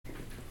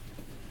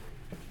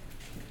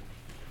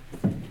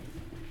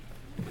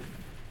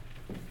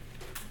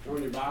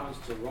your Bibles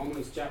to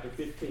Romans chapter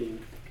 15.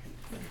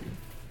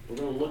 We're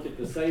going to look at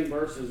the same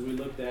verses we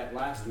looked at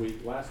last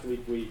week. Last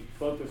week we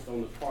focused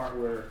on the part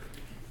where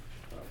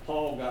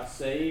Paul got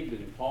saved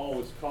and Paul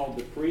was called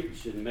to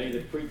preach and made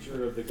a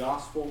preacher of the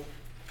gospel.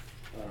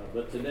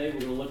 But today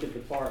we're going to look at the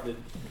part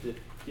that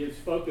gives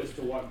focus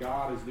to what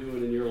God is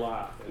doing in your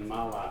life and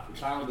my life. The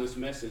title of this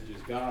message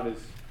is God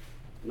is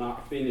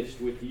not finished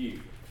with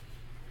you.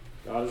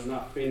 God is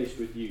not finished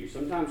with you.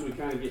 Sometimes we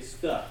kind of get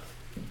stuck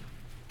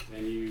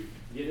and you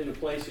get in a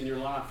place in your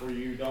life where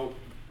you don't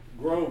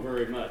grow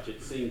very much,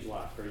 it seems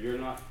like, or you're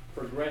not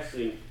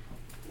progressing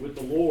with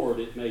the Lord,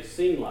 it may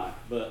seem like.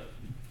 But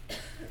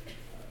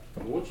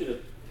I want you to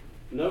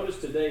notice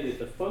today that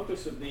the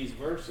focus of these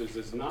verses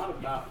is not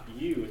about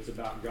you, it's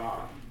about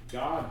God.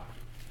 God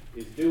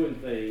is doing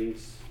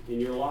things in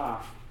your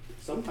life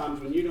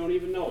sometimes when you don't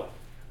even know it.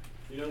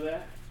 You know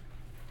that?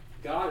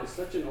 God is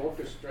such an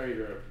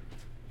orchestrator of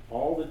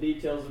all the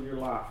details of your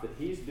life that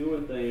He's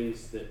doing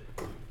things that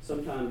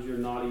sometimes you're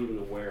not even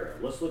aware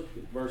of. Let's look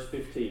at verse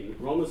 15.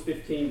 Romans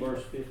 15,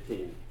 verse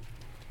 15.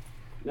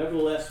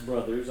 Nevertheless,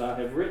 brothers, I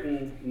have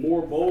written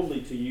more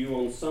boldly to you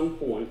on some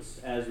points,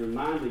 as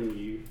reminding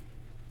you,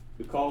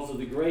 because of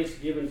the grace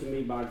given to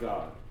me by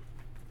God,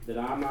 that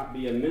I might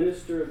be a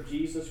minister of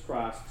Jesus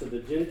Christ to the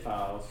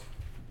Gentiles,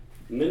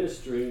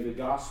 ministering the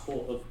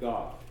gospel of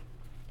God,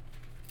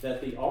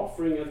 that the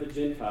offering of the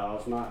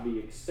Gentiles might be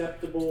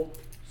acceptable,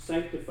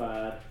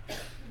 sanctified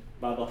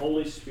by the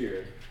Holy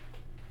Spirit.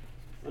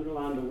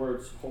 Underline the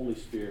words Holy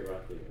Spirit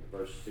right there,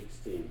 verse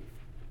 16.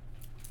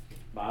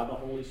 By the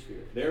Holy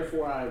Spirit.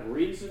 Therefore I have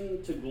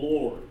reason to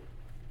glory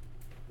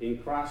in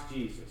Christ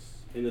Jesus,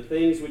 in the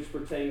things which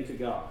pertain to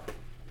God.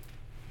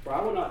 For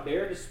I will not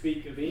dare to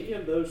speak of any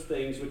of those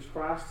things which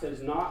Christ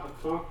has not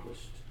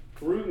accomplished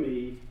through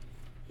me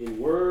in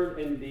word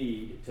and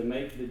deed to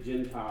make the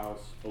Gentiles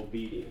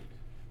obedient,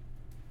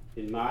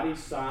 in mighty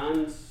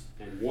signs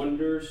and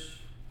wonders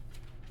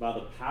by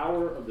the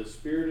power of the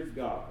Spirit of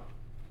God,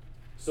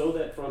 so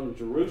that from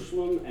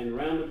Jerusalem and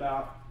round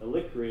about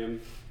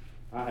Illyricum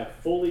I have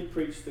fully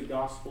preached the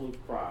gospel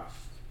of Christ.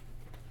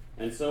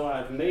 And so I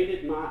have made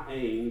it my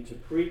aim to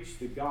preach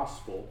the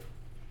gospel,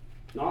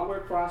 not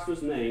where Christ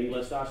was named,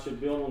 lest I should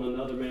build on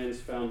another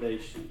man's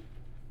foundation.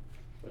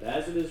 But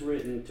as it is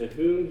written, to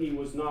whom he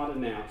was not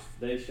announced,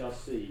 they shall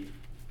see,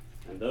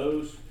 and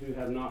those who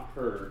have not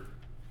heard,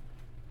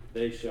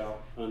 they shall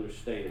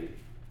understand.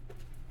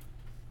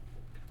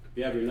 If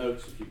you have your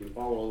notes, if you can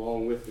follow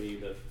along with me,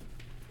 the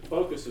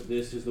focus of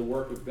this is the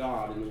work of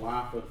God in the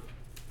life of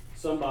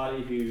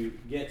somebody who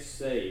gets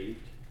saved.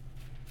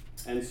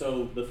 And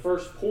so the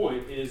first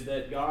point is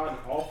that God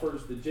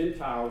offers the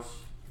Gentiles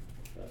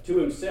to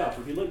Himself.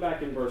 If you look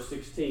back in verse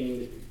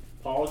 16,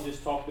 Paul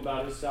just talked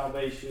about his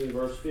salvation in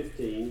verse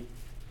 15.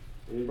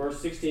 And in verse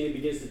 16, he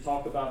begins to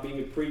talk about being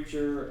a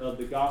preacher of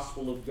the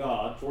gospel of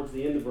God. Towards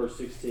the end of verse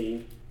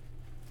 16,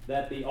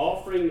 that the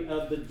offering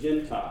of the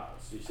Gentiles,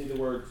 you see the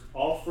words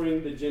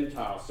offering the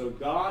Gentiles. So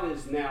God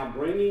is now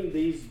bringing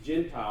these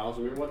Gentiles,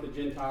 remember what the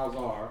Gentiles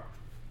are,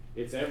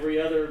 it's every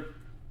other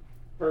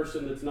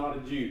person that's not a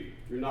Jew.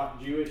 If you're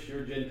not Jewish,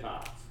 you're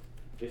Gentiles.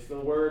 It's the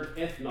word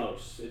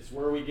ethnos. It's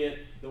where we get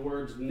the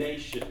words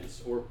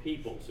nations or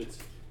peoples.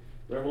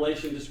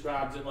 Revelation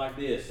describes it like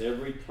this: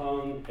 every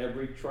tongue,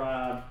 every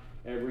tribe,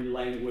 every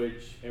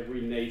language,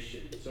 every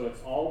nation. So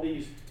it's all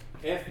these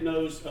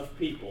ethnos of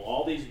people,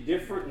 all these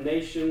different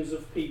nations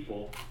of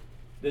people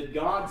that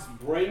God's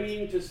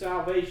bringing to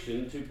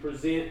salvation to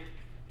present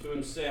to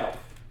Himself.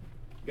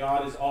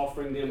 God is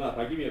offering them up.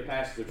 I'll give you a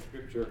passage of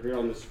Scripture here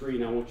on the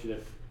screen. I want you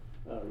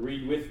to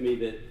read with me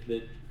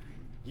that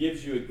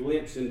gives you a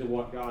glimpse into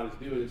what God is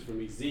doing. It's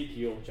from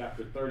Ezekiel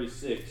chapter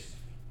 36.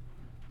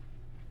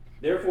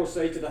 Therefore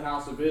say to the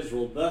house of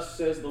Israel, thus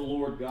says the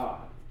Lord God,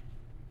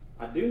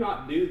 I do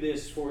not do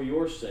this for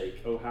your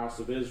sake, O house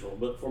of Israel,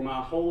 but for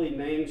my holy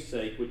name's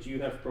sake, which you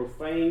have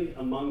profaned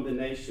among the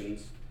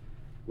nations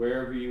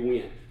wherever you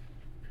went.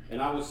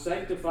 And I will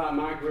sanctify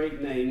my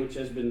great name, which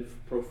has been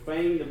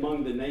profaned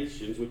among the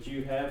nations, which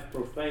you have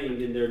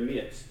profaned in their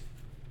midst.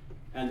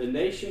 And the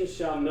nations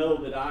shall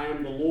know that I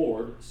am the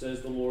Lord,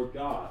 says the Lord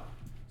God.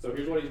 So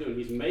here's what He's doing.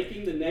 He's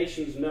making the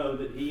nations know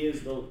that He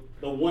is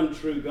the one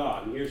true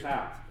God. And here's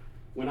how.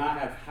 When I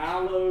have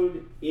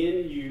hallowed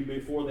in you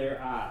before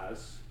their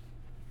eyes,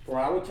 for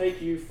I will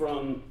take you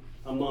from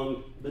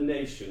among the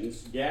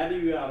nations, gather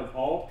you out of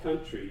all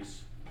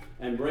countries,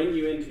 and bring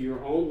you into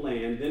your own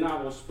land. Then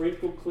I will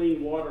sprinkle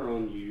clean water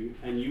on you,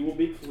 and you will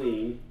be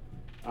clean.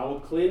 I will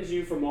cleanse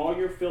you from all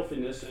your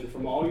filthiness and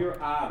from all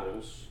your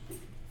idols.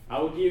 I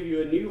will give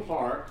you a new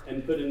heart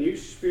and put a new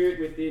spirit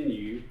within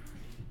you.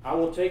 I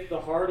will take the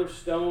heart of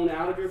stone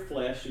out of your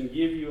flesh and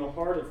give you a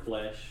heart of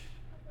flesh.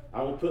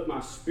 I will put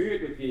my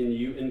spirit within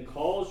you and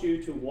cause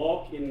you to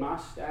walk in my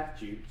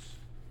statutes,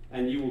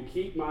 and you will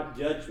keep my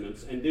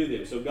judgments and do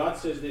them. So God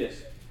says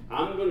this: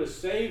 I'm going to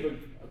save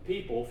a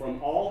people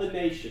from all the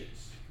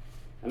nations,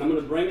 and I'm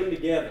going to bring them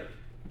together.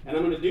 And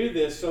I'm going to do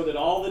this so that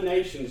all the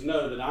nations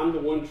know that I'm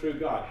the one true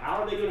God.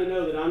 How are they going to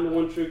know that I'm the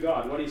one true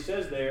God? What He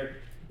says there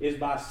is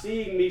by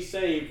seeing me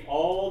save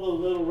all the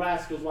little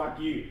rascals like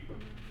you.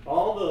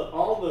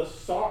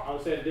 I'll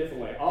say it a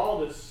different way.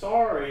 All the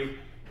sorry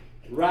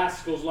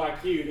rascals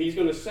like you, he's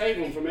going to save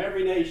them from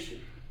every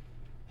nation.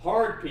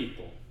 Hard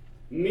people,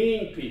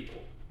 mean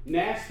people,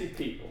 nasty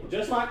people.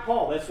 Just like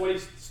Paul. That's why he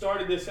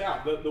started this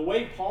out. The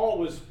way Paul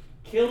was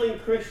killing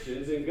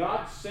Christians, and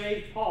God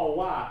saved Paul.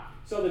 Why?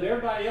 So that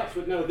everybody else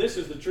would know this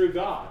is the true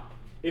God.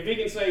 If he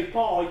can save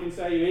Paul, he can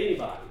save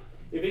anybody.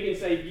 If he can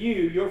save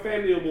you, your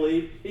family will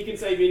believe he can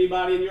save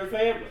anybody in your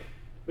family.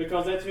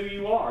 Because that's who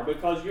you are.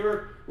 Because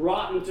you're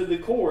rotten to the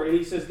core. And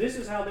he says, this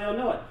is how they'll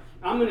know it.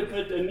 I'm going to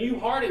put a new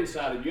heart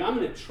inside of you. I'm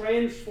going to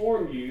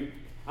transform you.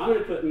 I'm going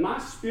to put my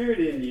spirit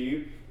in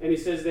you. And he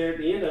says there at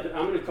the end of it,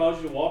 I'm going to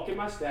cause you to walk in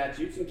my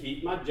statutes and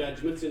keep my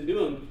judgments and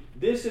do them.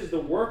 This is the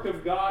work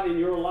of God in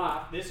your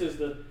life. This is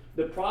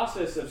the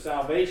process of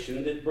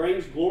salvation that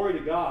brings glory to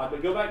God.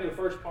 But go back to the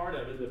first part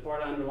of it, the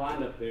part I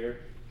underlined up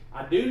there.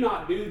 I do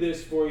not do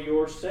this for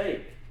your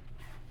sake,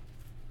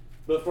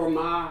 but for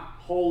my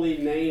holy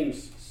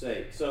name's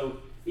sake. So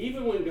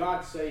even when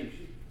God saves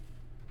you,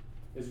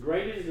 as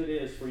great as it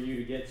is for you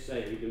to get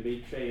saved and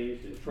be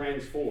changed and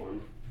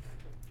transformed,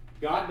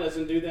 God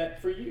doesn't do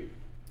that for you.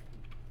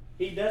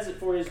 He does it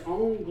for his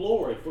own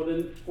glory, for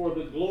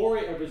the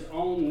glory of his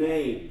own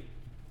name.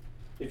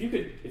 If you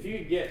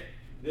could get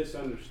this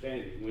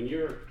understanding, when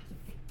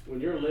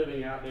you're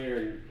living out there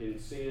in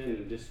sin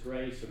and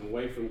disgrace and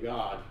away from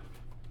God,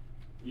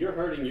 you're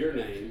hurting your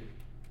name,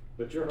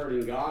 but you're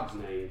hurting God's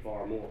name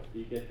far more. Do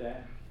you get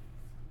that?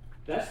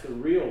 That's the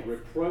real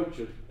reproach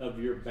of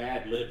your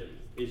bad living,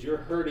 is you're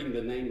hurting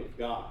the name of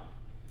God.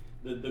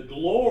 The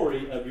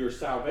glory of your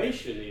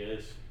salvation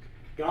is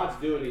God's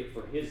doing it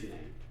for his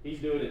name. He's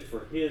doing it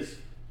for his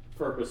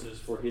purposes,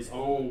 for his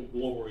own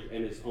glory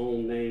and his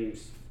own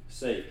name's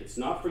sake. It's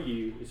not for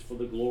you, it's for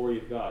the glory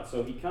of God.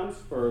 So he comes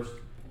first,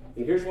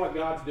 and here's what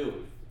God's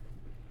doing.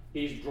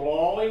 He's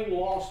drawing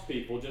lost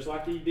people, just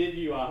like he did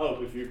you, I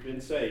hope, if you've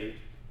been saved,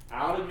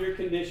 out of your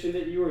condition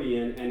that you are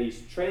in, and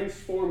he's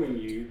transforming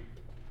you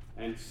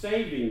and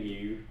saving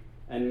you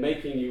and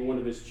making you one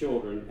of his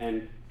children,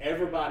 and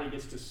everybody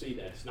gets to see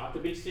that. It's not to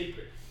be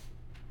secret.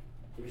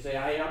 If you say,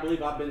 hey, I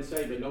believe I've been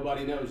saved, but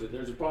nobody knows it,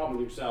 there's a problem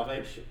with your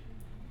salvation.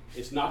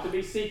 It's not to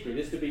be secret,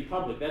 it's to be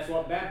public. That's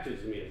what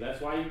baptism is.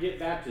 That's why you get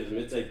baptism.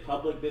 It's a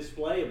public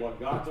display of what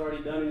God's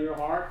already done in your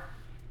heart.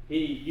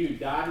 You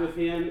died with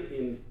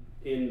him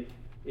in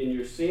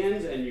your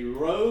sins, and you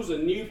rose a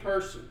new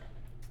person,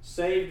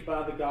 saved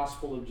by the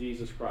gospel of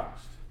Jesus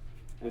Christ.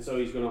 And so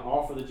he's going to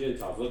offer the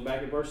Gentiles. Look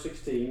back at verse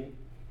 16.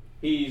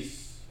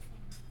 He's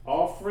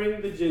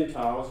offering the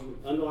Gentiles,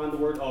 underline the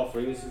word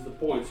offering, this is the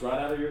points right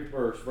out of your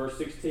verse. Verse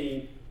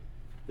 16,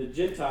 the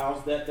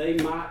Gentiles, that they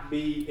might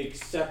be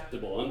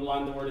acceptable.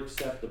 Underline the word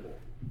acceptable.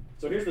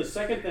 So here's the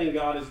second thing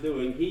God is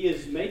doing. He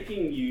is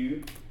making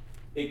you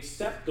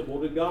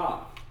acceptable to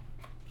God.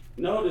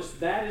 Notice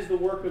that is the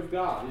work of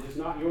God. It is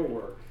not your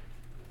work.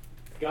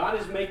 God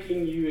is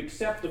making you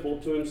acceptable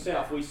to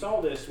himself. We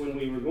saw this when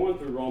we were going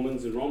through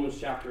Romans, in Romans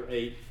chapter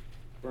 8,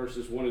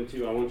 verses 1 and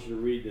 2. I want you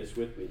to read this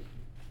with me.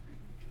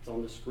 It's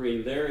on the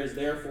screen. There is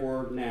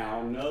therefore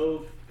now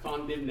no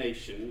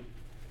condemnation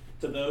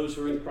to those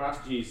who are in Christ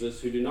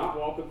Jesus, who do not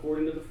walk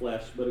according to the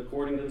flesh, but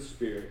according to the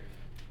Spirit.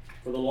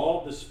 For the law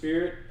of the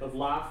Spirit of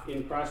life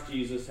in Christ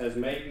Jesus has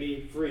made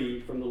me free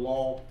from the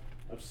law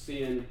of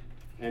sin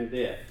and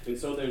death. And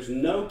so there's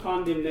no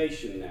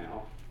condemnation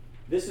now.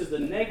 This is the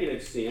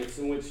negative sense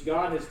in which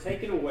God has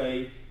taken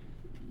away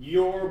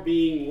your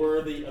being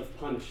worthy of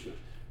punishment.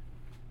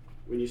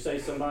 When you say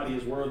somebody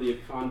is worthy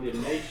of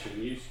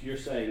condemnation, you're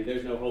saying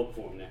there's no hope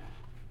for them now.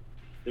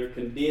 They're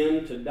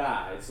condemned to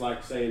die. It's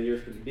like saying you're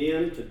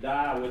condemned to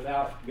die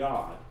without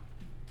God.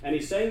 And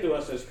he's saying to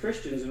us as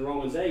Christians in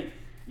Romans 8,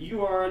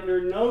 you are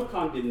under no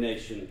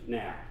condemnation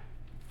now.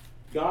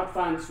 God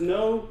finds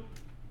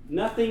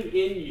nothing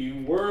in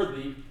you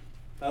worthy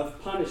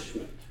of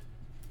punishment.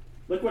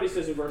 Look what he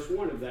says in verse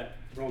 1 of that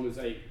Romans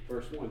 8,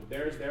 verse 1.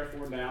 There is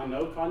therefore now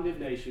no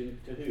condemnation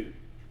to who?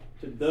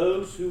 To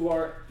those who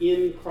are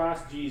in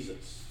Christ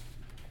Jesus.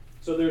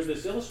 So there's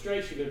this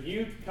illustration of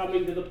you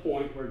coming to the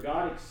point where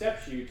God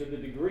accepts you to the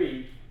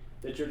degree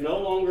that you're no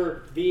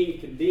longer being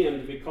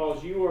condemned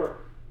because you are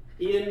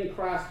in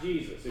Christ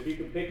Jesus. If you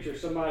can picture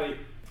somebody,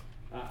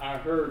 I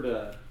heard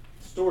a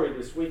story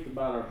this week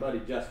about our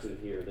buddy Justin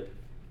here, that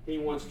he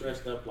once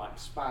dressed up like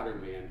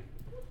Spider-Man.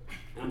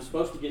 I'm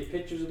supposed to get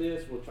pictures of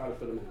this. We'll try to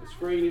put them on the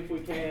screen if we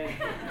can.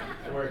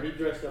 Where he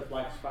dressed up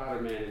like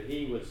Spider-Man, and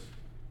he was,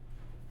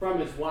 from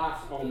his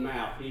wife's own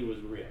mouth, he was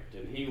ripped,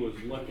 and he was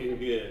looking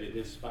good in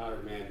his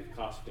Spider-Man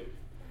costume.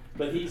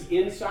 But he's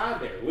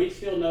inside there. We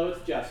still know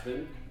it's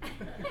Justin,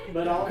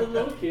 but all the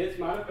little kids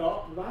might have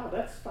thought, wow,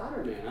 that's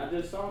Spider-Man. I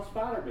just saw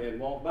Spider-Man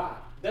walk by.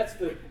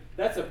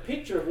 That's a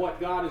picture of what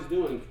God is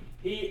doing.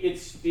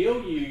 It's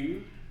still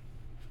you,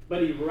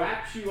 but he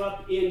wraps you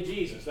up in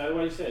Jesus. That's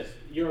what he says.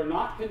 You're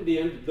not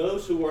condemned,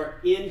 those who are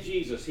in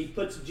Jesus. He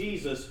puts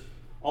Jesus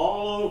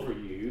all over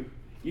you.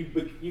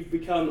 You've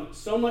become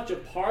so much a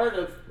part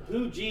of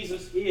who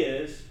Jesus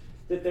is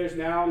that there's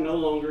now no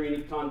longer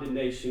any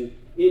condemnation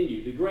in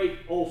you. The great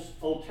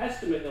Old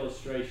Testament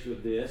illustration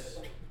of this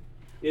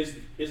is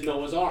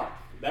Noah's Ark.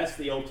 That's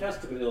the Old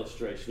Testament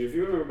illustration. If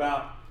you remember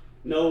about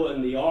Noah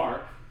and the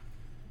ark,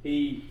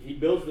 he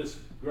builds this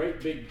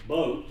great big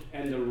boat,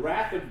 and the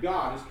wrath of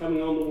God is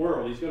coming on the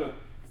world. He's going to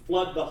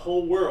flood the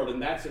whole world, and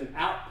that's an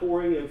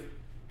outpouring of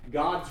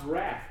God's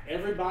wrath.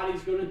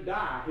 Everybody's going to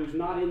die who's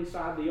not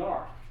inside the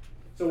ark.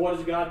 So what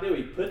does God do?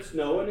 He puts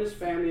Noah and his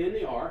family in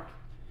the ark,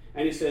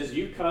 and he says,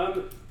 you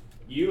come,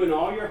 you and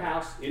all your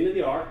house, into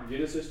the ark,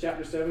 Genesis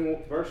chapter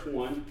 7, verse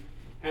 1.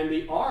 And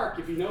the ark,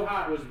 if you know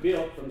how it was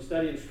built from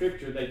studying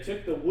Scripture, they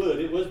took the wood.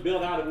 It was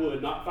built out of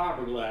wood, not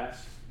fiberglass.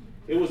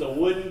 It was a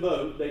wooden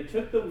boat. They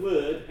took the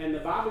wood, and the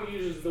Bible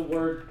uses the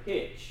word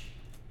pitch.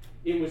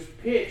 It was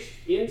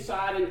pitched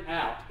inside and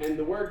out. And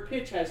the word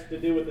pitch has to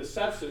do with the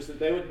substance that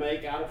they would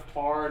make out of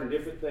tar and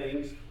different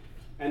things.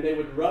 And they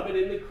would rub it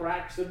in the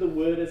cracks of the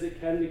wood as it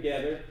came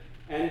together,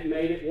 and it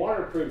made it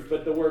waterproof.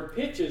 But the word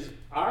pitch is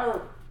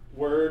our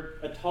word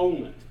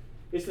atonement.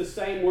 It's the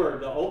same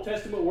word. The Old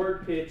Testament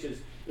word pitch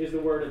is the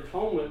word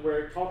atonement, where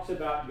it talks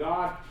about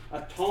God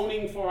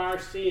atoning for our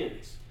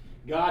sins.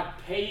 God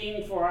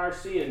paying for our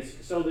sins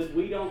so that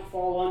we don't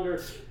fall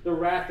under the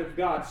wrath of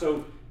God.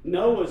 So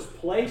Noah's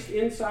placed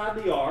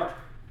inside the ark,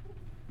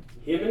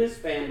 him and his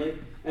family,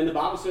 and the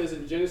Bible says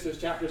in Genesis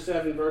chapter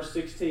 7, verse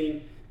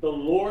 16, the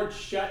Lord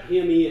shut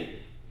him in.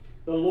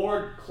 The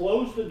Lord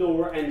closed the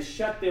door and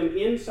shut them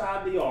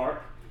inside the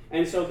ark.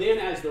 And so then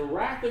as the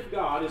wrath of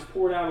God is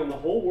poured out on the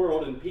whole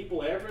world and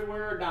people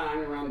everywhere are dying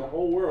around the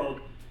whole world,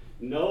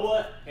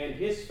 Noah and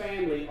his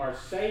family are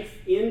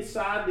safe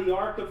inside the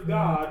ark of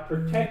God,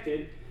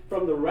 protected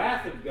from the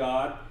wrath of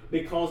God,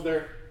 because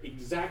they're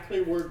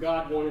exactly where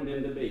God wanted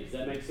them to be. Does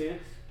that make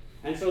sense?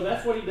 And so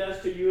that's what he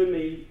does to you and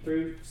me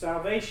through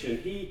salvation.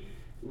 He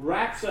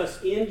wraps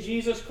us in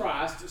Jesus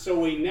Christ so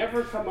we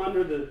never come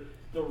under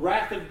the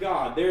wrath of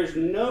God. There's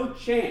no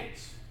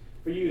chance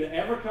for you to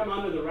ever come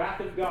under the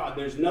wrath of God.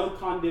 There's no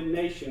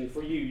condemnation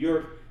for you.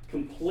 You're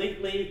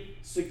completely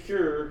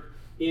secure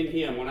in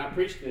him. When I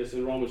preached this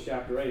in Romans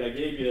chapter 8, I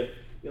gave you an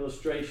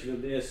illustration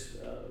of this.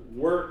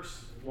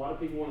 Works. A lot of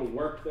people want to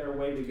work their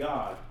way to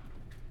God.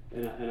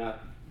 And I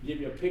give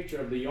you a picture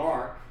of the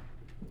ark.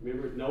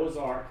 Remember Noah's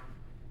ark?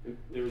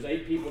 There was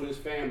 8 people in his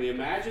family.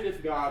 Imagine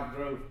if God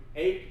drove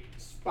 8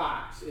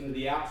 spikes into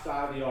the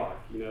outside of the ark.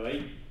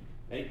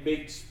 8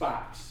 big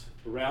spikes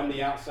around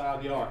the outside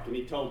of the ark. And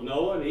he told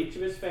Noah and each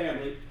of his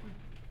family,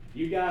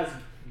 you guys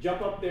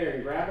jump up there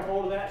and grab a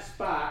hold of that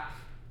spike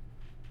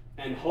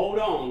and hold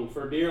on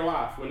for dear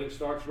life when it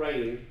starts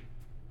raining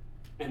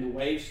and the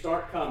waves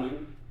start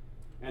coming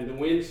and the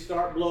winds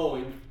start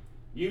blowing.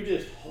 You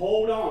just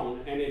hold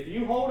on. And if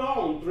you hold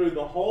on through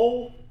the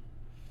whole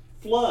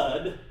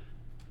flood,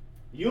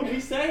 you'll be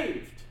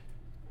saved.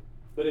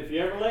 But if you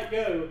ever let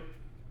go,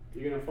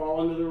 you're going to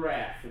fall under the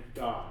wrath of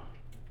God.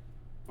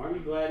 Aren't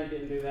you glad he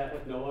didn't do that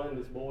with Noah and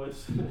his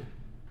boys?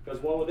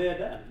 Because what would they have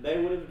done? They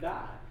would have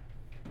died.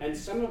 And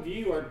some of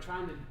you are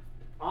trying to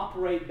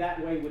operate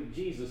that way with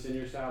Jesus in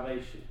your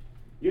salvation.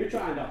 You're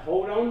trying to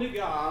hold on to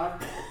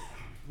God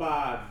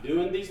by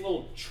doing these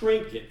little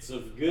trinkets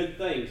of good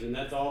things, and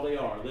that's all they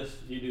are.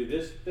 You do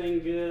this thing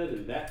good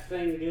and that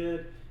thing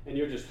good, and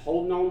you're just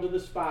holding on to the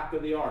spike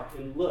of the ark.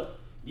 And look,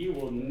 you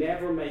will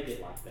never make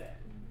it like that.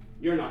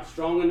 You're not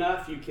strong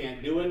enough. You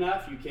can't do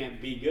enough. You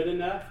can't be good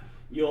enough.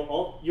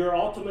 You're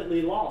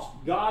ultimately lost.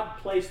 God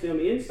placed them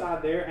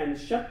inside there and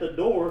shut the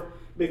door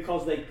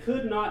because they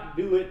could not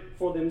do it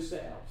for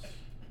themselves.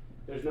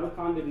 There's no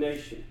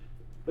condemnation.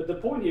 But the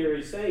point here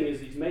he's saying is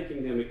he's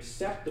making them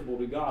acceptable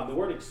to God. The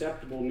word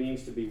acceptable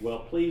means to be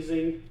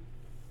well-pleasing,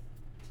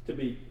 to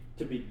be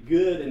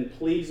good and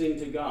pleasing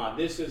to God.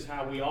 This is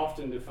how we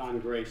often define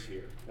grace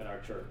here at our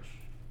church.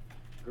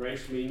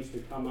 Grace means to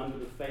come under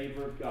the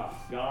favor of God.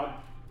 God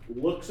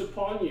looks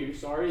upon you,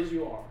 sorry as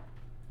you are,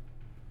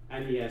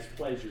 and he has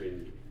pleasure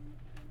in you.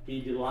 He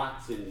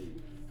delights in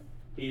you.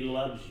 He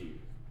loves you.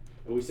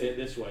 And we say it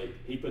this way,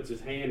 he puts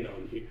his hand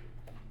on you.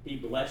 He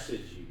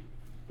blesses you.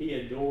 He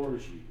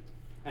adores you.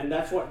 And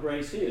that's what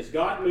grace is.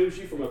 God moves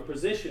you from a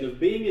position of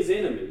being his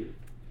enemy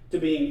to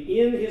being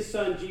in his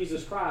son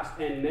Jesus Christ,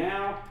 and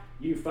now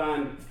you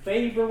find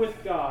favor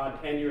with God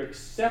and you're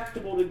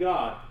acceptable to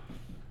God.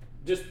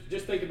 Just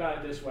think about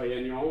it this way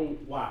in your own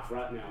life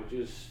right now.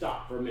 Just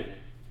stop for a minute.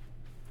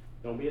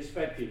 Don't be a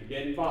spectator.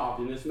 Get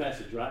involved in this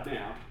message right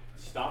now.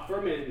 Stop for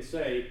a minute and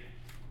say,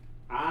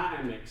 I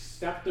am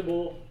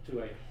acceptable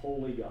to a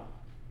holy God.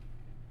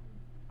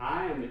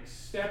 I am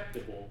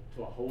acceptable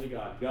to a holy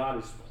God.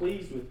 God is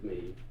pleased with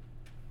me.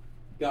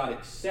 God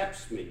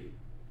accepts me.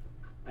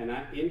 And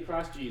in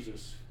Christ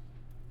Jesus,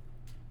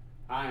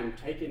 I am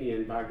taken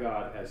in by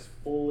God as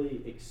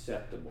fully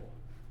acceptable.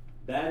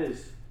 That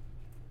is,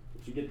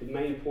 if you get the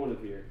main point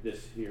of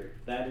this here,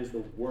 that is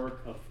the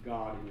work of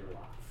God in your life.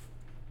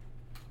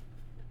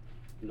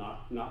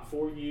 Not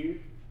for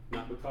you,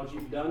 not because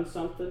you've done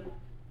something,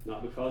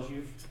 not because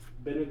you've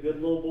been a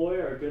good little boy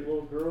or a good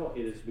little girl.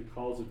 It is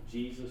because of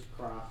Jesus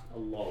Christ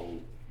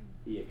alone.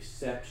 He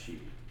accepts you.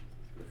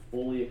 They're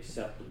fully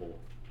acceptable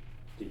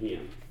to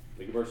Him.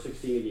 Look at verse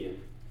 16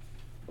 again.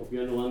 Hope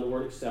you underline the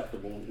word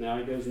acceptable. Now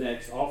he goes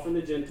next. Offering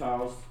the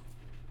Gentiles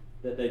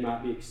that they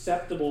might be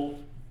acceptable,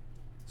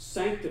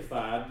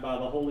 sanctified by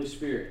the Holy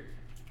Spirit.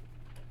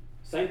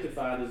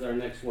 Sanctified is our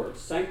next word.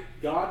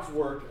 God's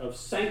work of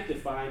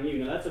sanctifying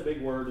you. Now that's a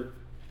big word,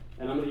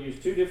 and I'm going to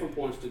use two different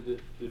points to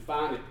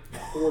define it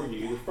for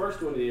you. The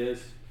first one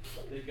is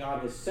that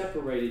God has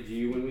separated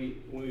you. When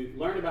we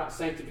learn about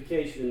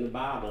sanctification in the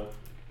Bible,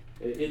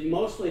 it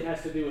mostly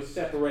has to do with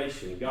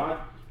separation.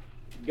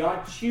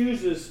 God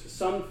chooses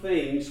some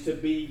things to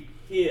be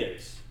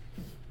His.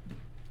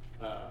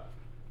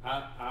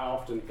 I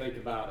often think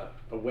about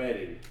a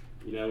wedding.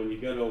 You know, when you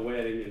go to a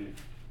wedding and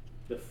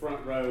the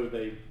front row,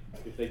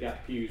 if they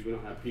got pews, we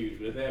don't have pews,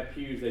 but if they have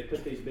pews, they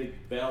put these big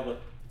velvet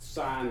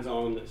signs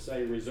on that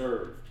say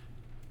reserved.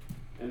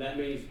 And that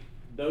means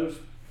those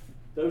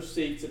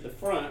seats at the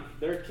front,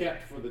 they're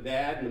kept for the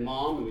dad and the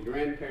mom and the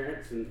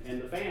grandparents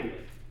and the family.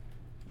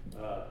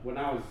 When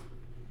I was,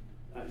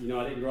 I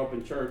didn't grow up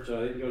in church.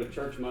 I didn't go to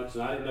church much,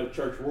 and I didn't know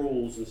church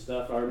rules and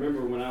stuff. I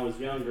remember when I was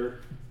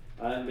younger,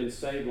 I hadn't been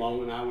saved long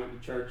when I went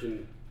to church,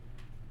 and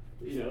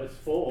it's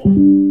full.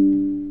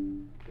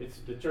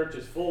 The church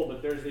is full,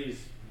 but there's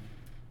these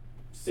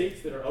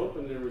seats that are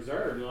open and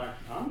reserved. You're like,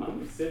 I'm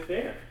going to sit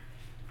there.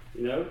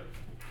 I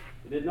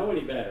didn't know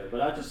any better,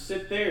 but I just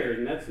sit there,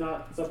 and that's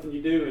not something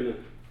you do in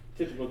a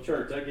typical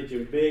church. That gets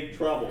you in big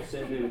trouble,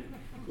 sitting in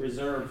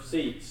reserved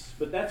seats.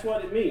 But that's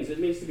what it means. It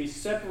means to be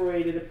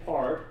separated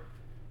apart,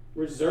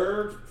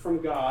 reserved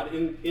from God,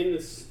 in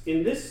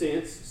this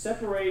sense,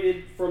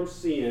 separated from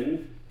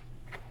sin,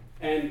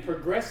 and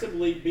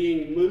progressively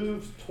being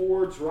moved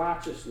towards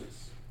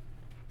righteousness.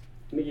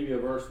 Let me give you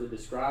a verse that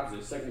describes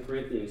this. 2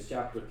 Corinthians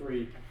chapter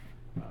 3,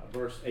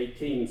 verse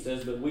 18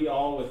 says, "But we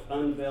all with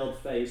unveiled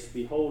face,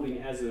 beholding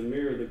as in a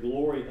mirror the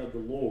glory of the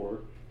Lord,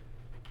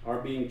 are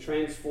being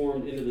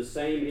transformed into the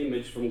same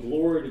image from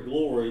glory to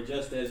glory,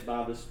 just as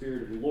by the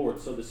Spirit of the Lord."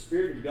 So the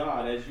Spirit of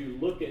God, as you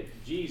look at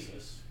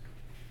Jesus,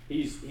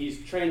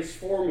 He's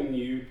transforming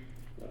you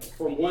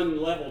from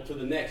one level to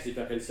the next, if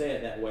I can say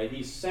it that way.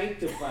 He's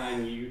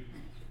sanctifying you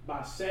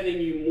by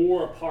setting you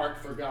more apart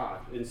for God.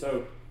 And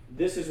so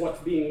this is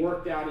what's being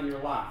worked out in your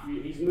life.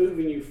 He's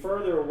moving you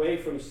further away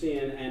from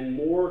sin and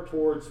more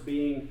towards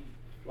being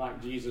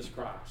like Jesus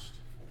Christ.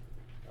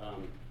 A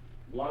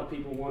lot of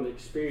people want to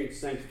experience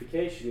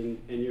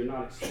sanctification, and you're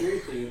not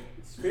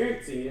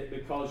experiencing it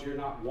because you're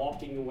not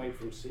walking away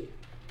from sin.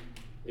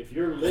 If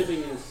you're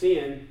living in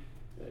sin,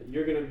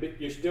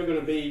 you're still going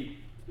to be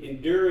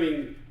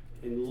enduring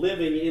and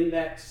living in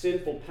that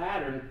sinful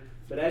pattern.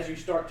 But as you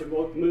start to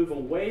move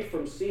away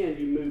from sin,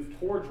 you move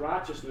towards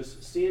righteousness.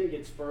 Sin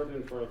gets further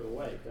and further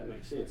away, if that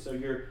makes sense. So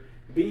you're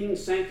being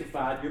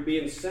sanctified, you're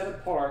being set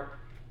apart,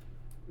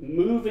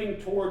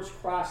 moving towards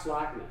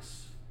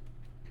Christ-likeness.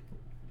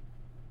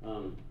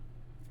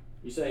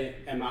 You say,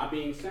 am I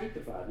being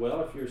sanctified?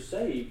 Well, if you're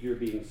saved, you're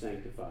being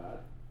sanctified.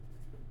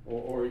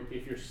 Or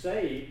if you're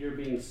saved, you're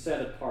being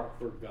set apart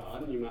for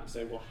God. And you might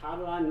say, well, how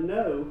do I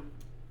know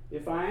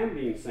if I am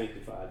being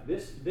sanctified?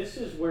 This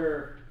is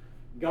where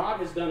God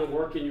has done a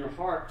work in your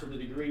heart to the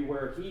degree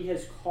where He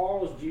has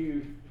caused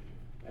you,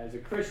 as a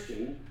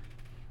Christian,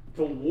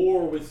 to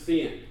war with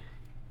sin.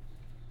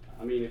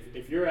 I mean,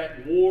 if you're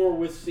at war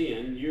with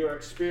sin, you're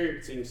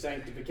experiencing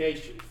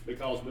sanctification.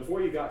 Because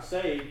before you got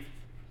saved,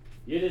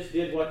 you just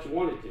did what you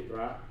wanted to,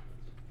 right?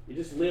 You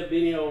just lived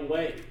any old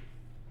way.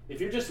 If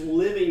you're just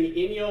living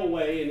any old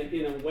way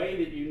in a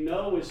way that you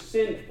know is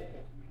sinful,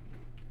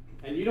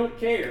 and you don't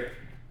care,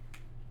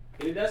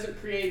 and it doesn't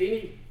create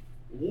any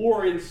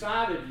war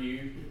inside of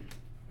you,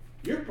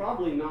 you're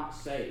probably not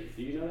saved.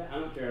 Do you know that? I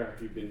don't care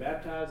if you've been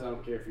baptized. I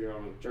don't care if you're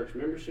on a church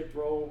membership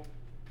roll.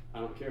 I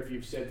don't care if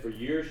you've said for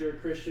years you're a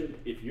Christian.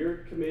 If you're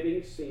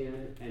committing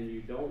sin and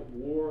you don't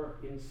war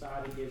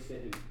inside against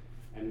it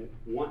and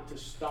want to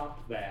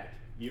stop that,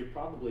 you're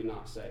probably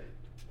not saved.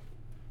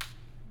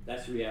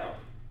 That's reality.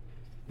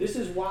 This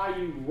is why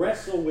you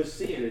wrestle with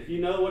sin. If you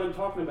know what I'm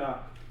talking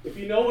about,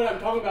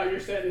 you're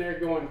sitting there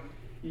going,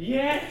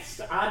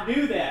 yes, I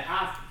do that.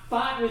 I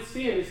fight with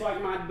sin. It's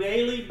like my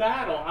daily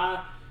battle.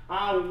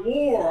 I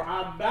war,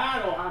 I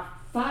battle, I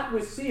fight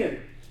with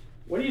sin.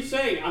 What are you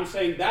saying? I'm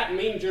saying that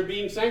means you're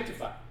being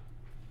sanctified.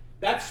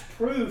 That's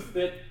proof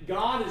that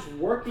God is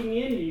working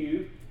in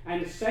you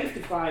and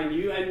sanctifying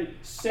you and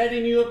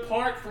setting you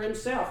apart for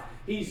Himself.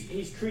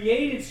 He's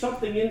created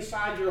something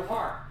inside your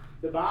heart.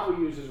 The Bible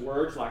uses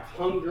words like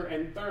hunger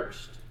and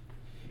thirst.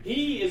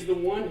 He is the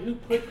one who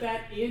put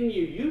that in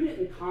you. You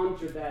didn't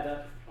conjure that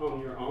up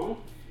on your own.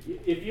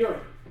 If you're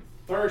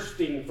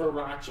thirsting for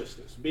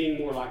righteousness, being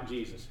more like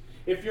Jesus,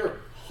 if you're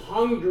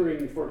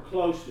hungering for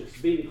closeness,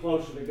 being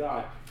closer to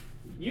God,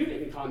 you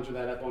didn't conjure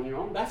that up on your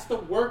own. That's the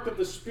work of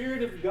the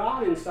Spirit of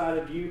God inside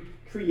of you,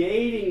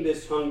 creating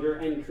this hunger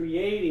and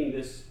creating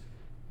this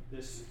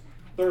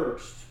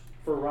thirst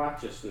for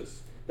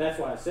righteousness. That's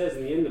why it says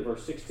in the end of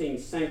verse 16,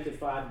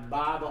 sanctified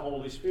by the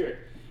Holy Spirit.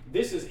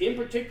 This is in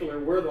particular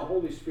where the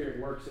Holy Spirit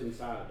works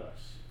inside of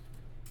us.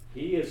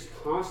 He is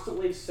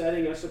constantly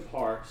setting us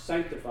apart,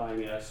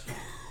 sanctifying us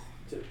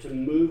to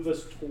move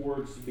us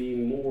towards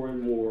being more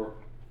and more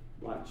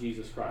like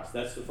Jesus Christ.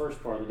 That's the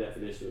first part of the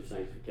definition of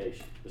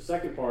sanctification. The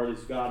second part is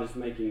God is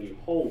making you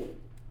holy.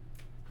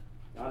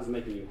 God is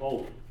making you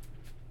holy.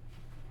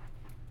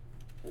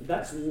 And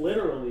that's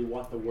literally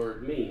what the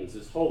word means,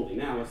 is holy.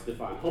 Now let's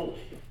define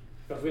holy.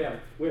 Because we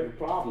have a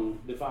problem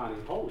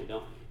defining holy,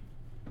 don't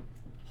we?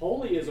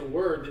 Holy is a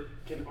word that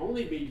can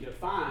only be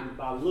defined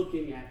by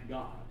looking at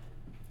God.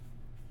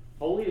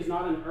 Holy is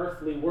not an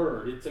earthly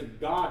word, it's a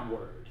God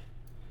word.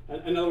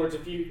 In other words,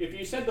 if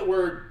you said the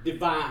word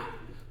divine,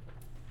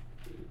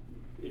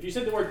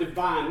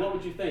 what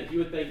would you think? You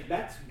would think,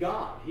 that's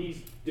God.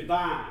 He's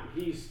divine.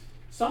 He's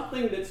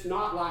something that's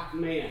not like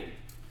man.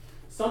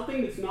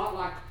 Something that's not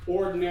like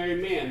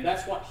ordinary man.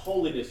 That's what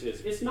holiness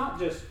is. It's not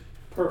just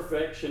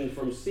perfection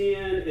from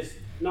sin. It's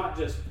not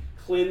just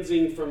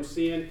cleansing from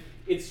sin.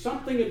 It's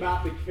something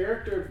about the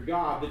character of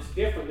God that's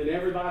different than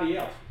everybody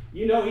else.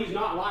 You know, He's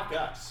not like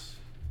us.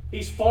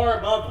 He's far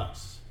above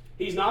us.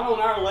 He's not on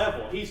our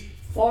level. He's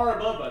far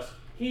above us.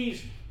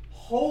 He's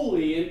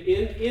holy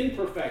in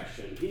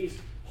perfection. He's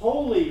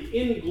holy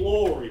in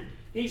glory.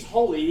 He's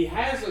holy. He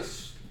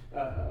has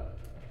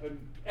an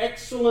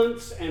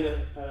excellence and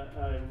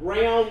a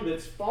realm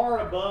that's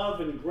far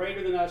above and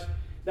greater than us.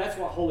 That's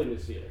what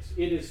holiness is.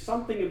 It is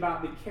something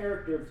about the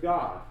character of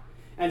God.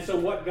 And so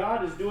what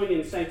God is doing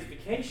in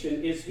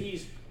sanctification is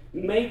He's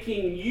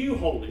making you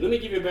holy. Let me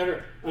give you a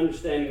better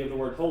understanding of the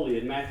word holy.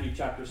 In Matthew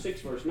chapter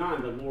 6, verse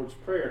 9, the Lord's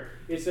Prayer,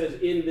 it says,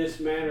 "In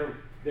this manner,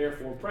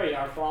 therefore pray,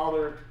 our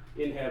Father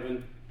in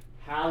heaven,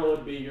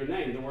 hallowed be your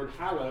name." The word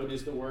hallowed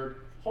is the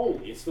word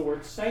holy. It's the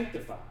word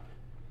sanctified.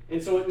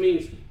 And so it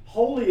means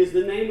holy is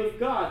the name of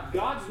God.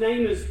 God's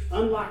name is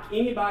unlike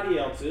anybody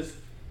else's.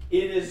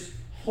 It is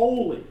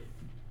holy.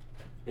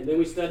 And then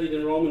we studied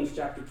in Romans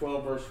chapter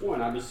 12, verse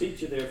 1. "I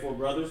beseech you, therefore,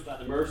 brothers, by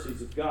the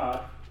mercies of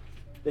God,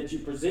 that you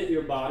present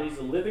your bodies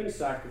a living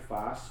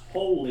sacrifice,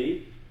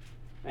 holy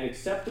and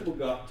acceptable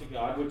to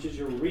God, which is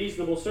your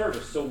reasonable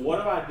service." So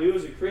what do I do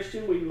as a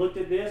Christian? We looked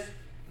at this.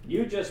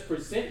 You just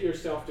present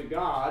yourself to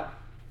God,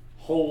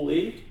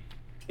 holy,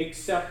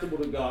 acceptable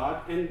to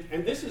God,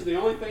 and this is the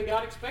only thing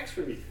God expects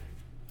from you.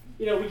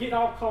 You know, we get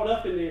all caught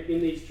up in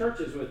these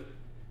churches with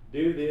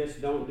do this,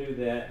 don't do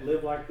that,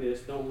 live like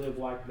this, don't live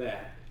like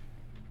that.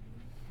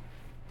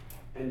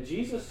 And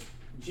Jesus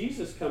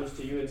comes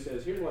to you and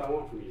says, here's what I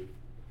want from you.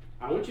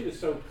 I want you to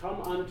so come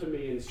unto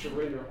me and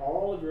surrender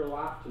all of your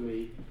life to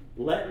me.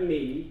 Let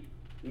me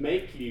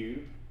make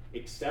you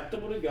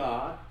acceptable to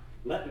God.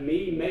 Let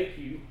me make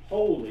you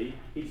holy.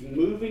 He's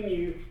moving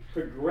you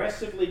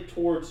progressively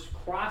towards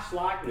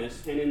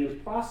Christ-likeness, and in the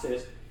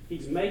process,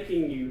 He's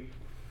making you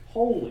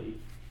holy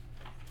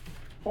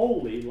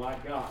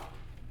like God.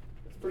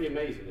 That's pretty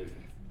amazing, isn't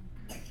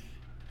it?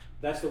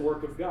 That's the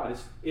work of God.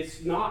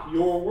 It's not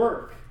your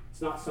work.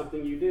 It's not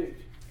something you do.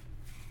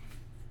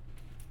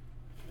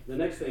 The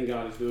next thing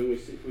God is doing,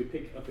 we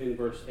pick up in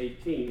verse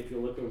 18, if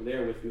you'll look over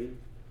there with me.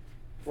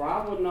 "For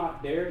I would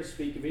not dare to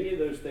speak of any of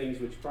those things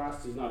which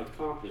Christ has not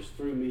accomplished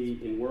through me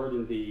in word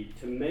and deed,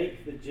 to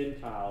make the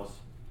Gentiles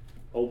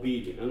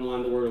obedient."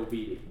 Underline the word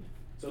obedient.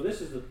 So this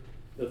is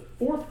the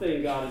fourth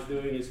thing God is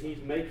doing, is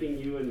He's making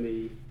you and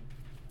me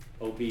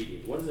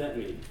obedient. What does that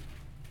mean?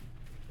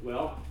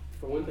 Well,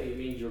 for one thing, it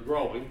means you're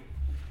growing.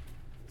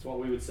 That's what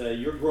we would say.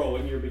 You're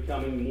growing. You're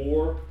becoming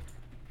more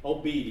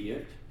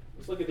obedient.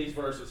 Let's look at these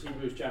verses.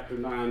 Hebrews chapter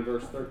 9,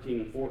 verse 13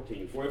 and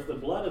 14. "For if the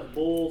blood of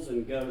bulls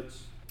and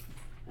goats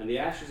and the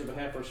ashes of a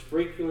heifer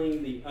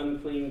sprinkling the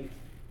unclean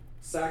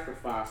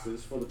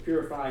sacrifices for the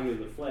purifying of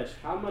the flesh,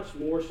 how much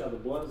more shall the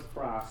blood of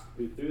Christ,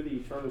 who through the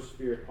eternal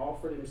Spirit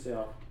offered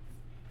Himself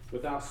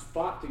without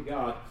spot to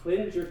God,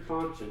 cleanse your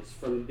conscience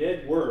from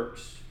dead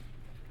works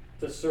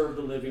to serve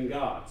the living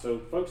God?" So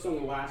focus on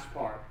the last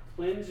part.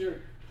 Cleanse your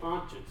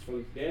conscience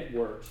from dead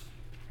works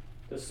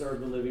to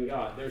serve the living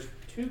God. There's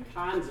two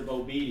kinds of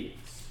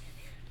obedience.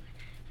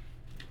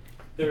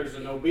 There's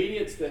an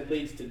obedience that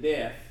leads to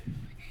death,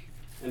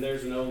 and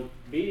there's an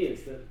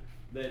obedience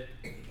that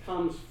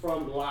comes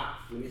from life.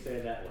 Let me say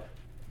it that way.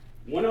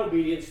 One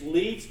obedience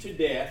leads to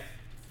death.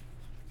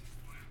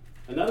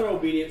 Another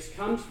obedience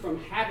comes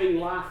from having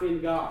life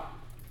in God,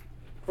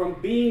 from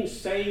being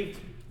saved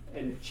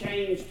and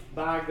changed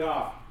by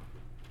God.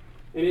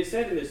 And it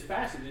said in this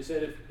passage, it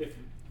said if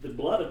the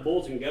blood of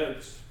bulls and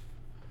goats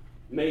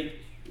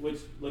which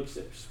looks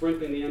at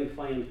sprinkling the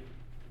unclean,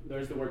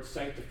 there's the word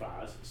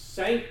sanctifies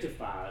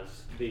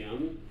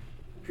them,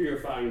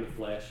 purifying the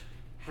flesh,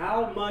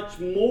 how much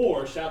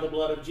more shall the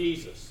blood of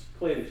Jesus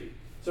cleanse you?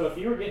 So if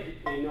you're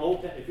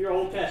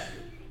Old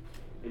Testament,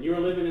 and you're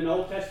living in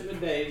Old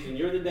Testament days, and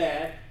you're the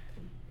dad,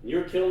 and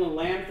you're killing a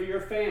lamb for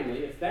your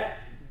family, if that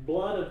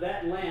blood of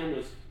that lamb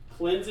was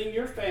cleansing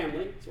your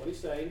family, that's what he's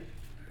saying,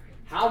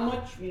 how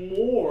much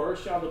more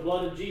shall the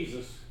blood of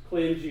Jesus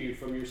cleanse you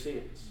from your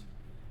sins?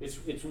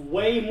 It's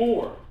way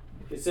more.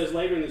 It says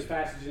later in this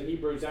passage in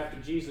Hebrews, after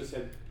Jesus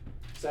had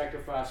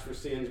sacrificed for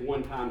sins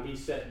one time, He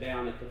sat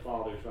down at the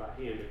Father's right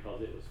hand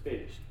because it was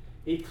finished.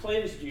 He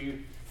cleansed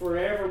you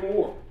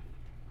forevermore.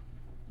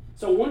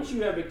 So once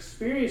you have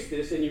experienced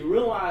this and you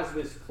realize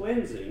this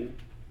cleansing,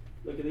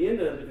 look at the end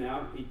of it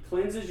now, He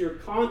cleanses your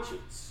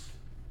conscience.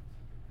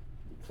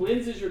 He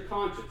cleanses your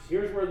conscience.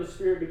 Here's where the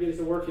Spirit begins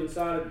to work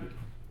inside of you.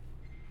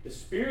 The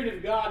Spirit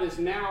of God is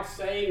now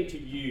saying to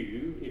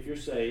you, if you're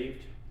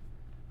saved,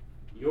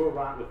 you're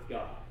right with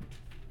God.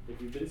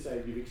 If you've been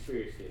saved, you've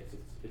experienced this.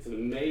 It's an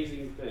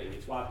amazing thing.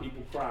 It's why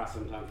people cry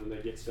sometimes when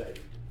they get saved.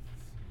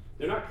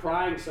 They're not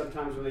crying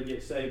sometimes when they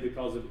get saved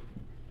because of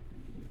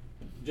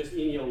just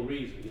any old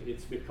reason.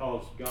 It's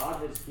because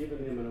God has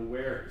given them an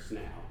awareness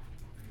now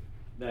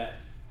that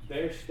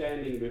they're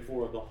standing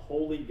before the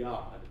holy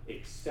God,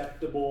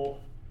 acceptable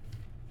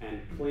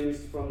and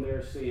cleansed from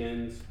their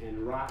sins and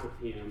right with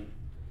Him.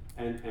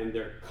 And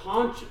their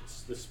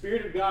conscience, the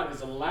Spirit of God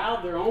has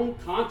allowed their own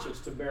conscience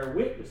to bear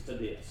witness to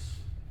this,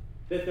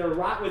 that they're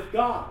right with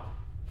God.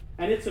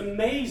 And it's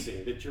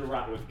amazing that you're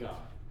right with God.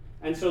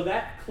 And so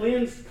that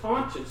cleansed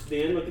conscience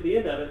then, look at the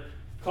end of it,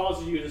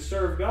 causes you to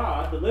serve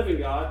God, the living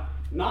God,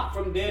 not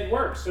from dead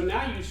works. So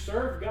now you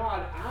serve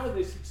God out of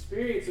this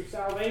experience of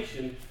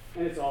salvation,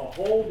 and it's a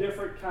whole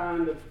different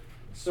kind of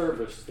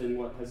service than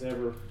what has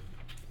ever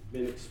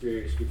been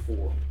experienced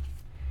before.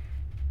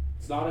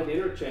 It's not an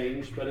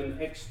interchange, but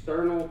an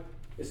external.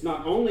 It's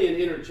not only an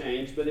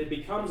interchange, but it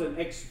becomes an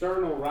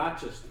external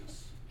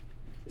righteousness.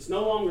 It's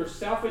no longer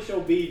selfish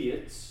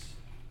obedience,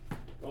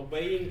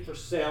 obeying for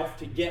self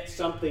to get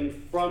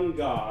something from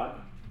God.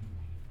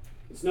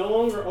 It's no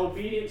longer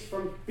obedience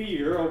from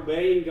fear,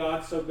 obeying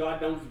God so God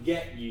don't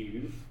get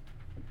you.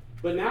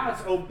 But now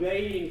it's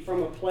obeying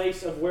from a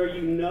place of where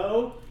you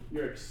know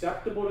you're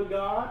acceptable to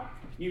God.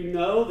 You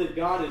know that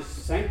God is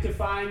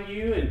sanctifying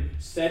you and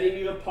setting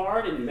you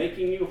apart and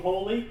making you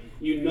holy.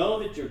 You know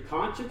that your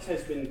conscience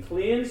has been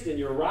cleansed and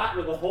you're right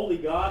with a holy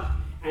God.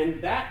 And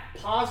that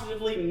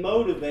positively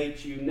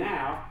motivates you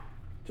now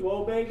to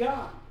obey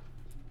God.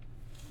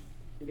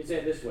 You can say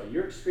it this way.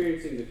 You're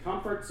experiencing the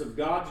comforts of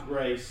God's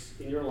grace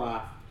in your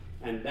life,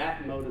 and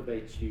that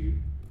motivates you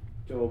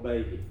to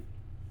obey Him.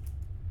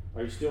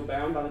 Are you still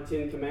bound by the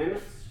Ten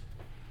Commandments?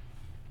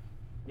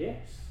 Yes.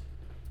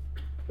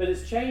 But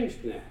it's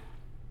changed now.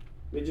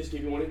 Let me just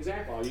give you one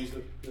example. I'll use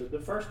the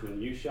first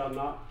one. You shall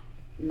not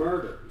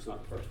murder. It's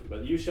not the first one,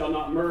 but you shall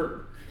not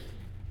murder.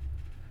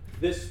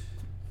 This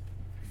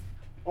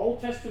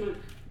Old Testament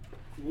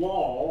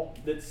law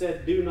that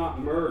said do not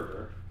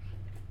murder,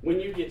 when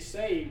you get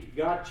saved,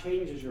 God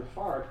changes your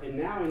heart, and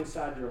now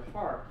inside your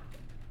heart,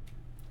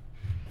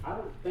 I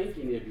don't think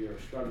any of you are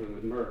struggling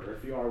with murder.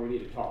 If you are, we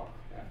need to talk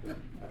after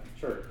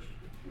church.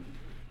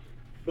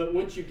 But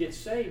once you get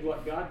saved,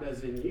 what God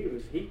does in you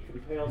is He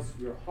compels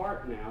your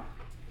heart now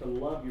to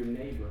love your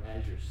neighbor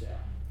as yourself.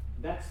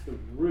 That's the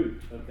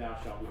root of thou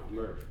shalt not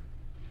murder.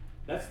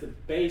 That's the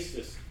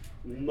basis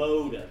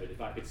mode of it, if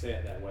I could say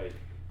it that way.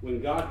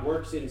 When God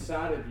works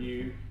inside of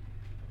you,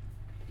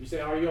 you say,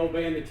 are you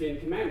obeying the Ten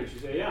Commandments? You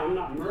say, yeah, I'm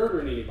not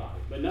murdering anybody.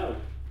 But no,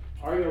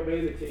 are you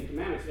obeying the Ten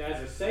Commandments?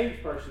 As a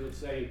saved person, it's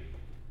saying,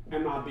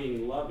 am I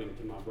being loving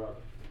to my brother?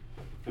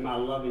 Am I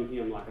loving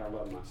him like I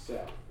love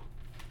myself?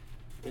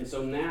 And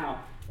so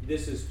now,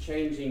 this is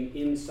changing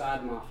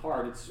inside my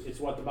heart. It's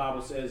what the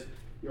Bible says.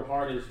 Your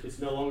heart it's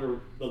no longer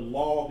the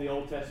law of the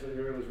Old Testament.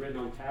 It was written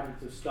on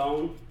tablets of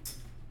stone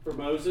for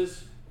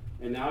Moses.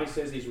 And now He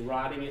says He's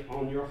writing it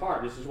on your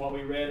heart. This is what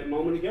we read a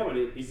moment ago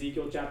in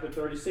Ezekiel chapter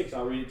 36.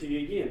 I'll read it to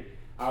you again.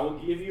 I will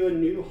give you a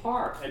new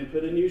heart and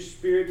put a new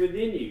spirit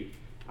within you.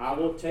 I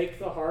will take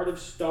the heart of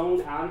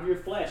stone out of your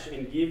flesh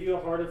and give you a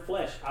heart of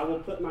flesh. I will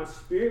put my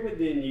spirit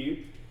within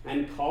you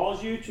and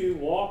cause you to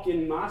walk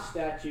in my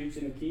statutes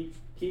and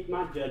keep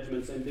my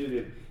judgments and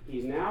do them.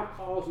 He's now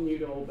causing you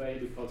to obey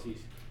because He's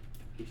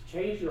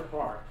changed your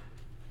heart.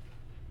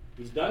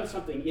 He's done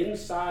something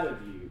inside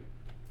of you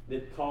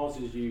that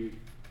causes you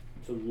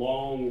to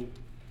long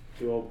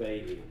to obey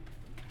Him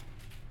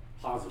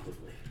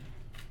positively,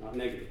 not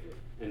negatively,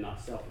 and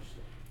not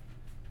selfishly.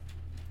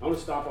 I want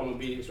to stop on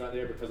obedience right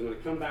there because I'm going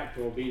to come back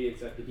to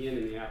obedience at the end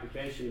in the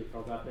application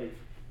because I think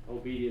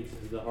obedience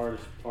is the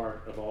hardest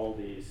part of all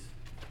these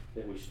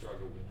that we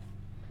struggle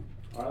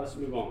with. All right, let's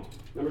move on.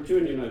 Number 2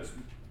 in your notes.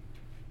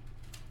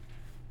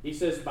 He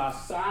says, by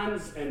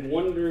signs and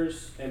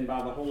wonders and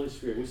by the Holy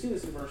Spirit. We see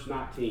this in verse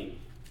 19.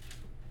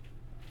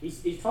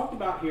 He's talked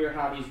about here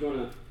how he's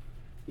going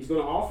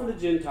to offer the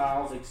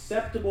Gentiles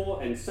acceptable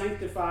and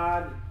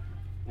sanctified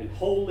and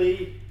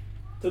holy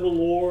to the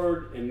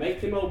Lord and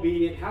make them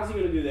obedient. How's He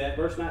going to do that?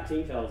 Verse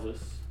 19 tells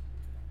us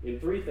in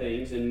 3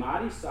 things, in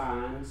mighty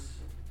signs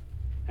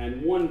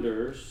and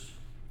wonders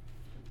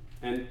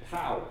and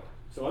power.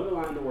 So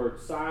underline the word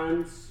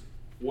signs,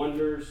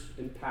 wonders,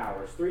 and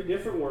powers. 3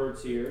 different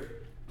words here.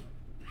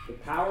 The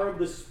power of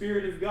the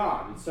Spirit of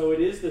God. And so it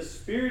is the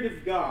Spirit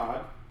of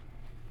God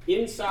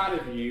inside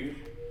of you.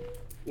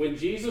 When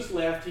Jesus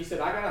left, He said,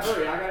 I got to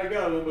hurry, I got to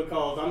go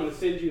because I'm going to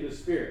send you the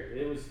Spirit.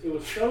 It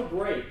was so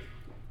great.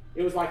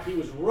 It was like He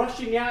was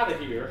rushing out of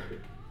here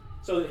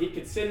so that He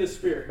could send the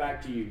Spirit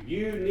back to you.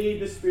 You need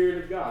the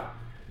Spirit of God.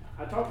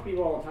 I talk to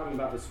people all the time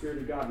about the Spirit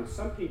of God, and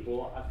some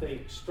people, I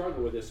think,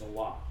 struggle with this a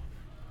lot.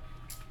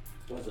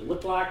 What does it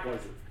look like? What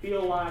does it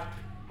feel like?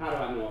 How do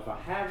I know if I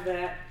have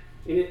that?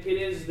 And it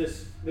is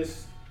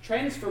this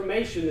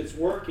transformation that's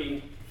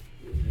working.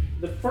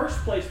 The first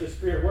place the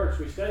Spirit works,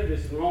 we studied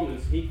this in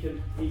Romans, He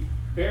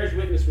bears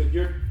witness with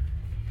your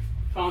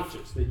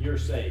conscience that you're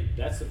saved.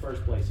 That's the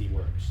first place He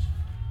works.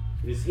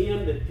 It is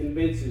Him that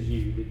convinces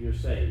you that you're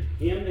saved.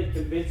 Him that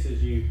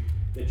convinces you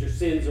that your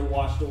sins are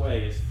washed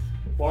away. As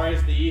far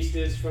as the east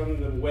is from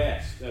the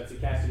west, that's the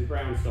Casting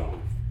Crown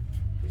song.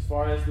 As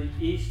far as the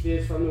east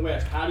is from the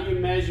west. How do you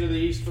measure the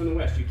east from the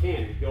west? You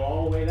can't. You go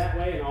all the way that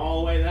way and all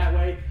the way that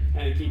way,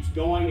 and it keeps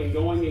going and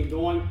going and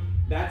going.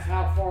 That's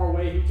how far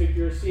away He took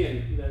your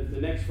sin.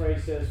 The next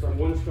phrase says, from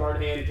one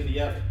scarred hand to the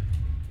other.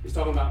 He's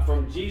talking about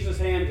from Jesus'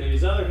 hand to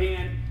His other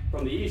hand,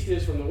 from the east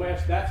is from the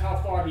west. That's how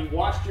far He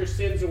washed your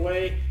sins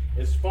away.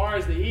 As far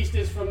as the east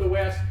is from the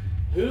west.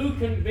 Who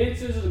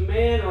convinces a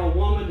man or a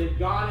woman that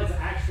God has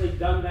actually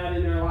done that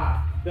in their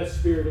life? The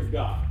Spirit of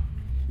God.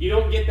 You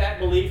don't get that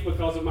belief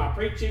because of my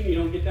preaching. You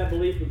don't get that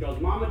belief because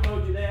Mama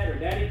told you that or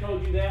Daddy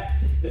told you that.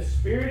 The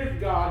Spirit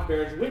of God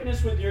bears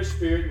witness with your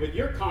spirit, with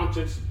your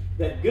conscience,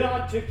 that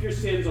God took your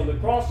sins on the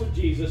cross of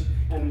Jesus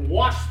and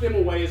washed them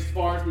away as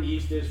far as the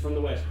east is from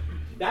the west.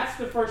 That's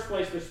the first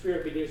place the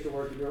Spirit begins to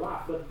work in your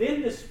life. But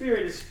then the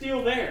Spirit is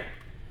still there.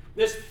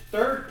 This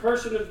third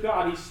person of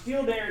God, He's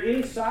still there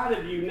inside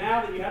of you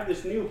now that you have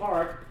this new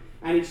heart,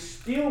 and He's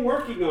still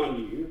working on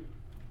you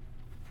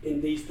in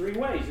these three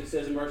ways. It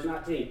says in verse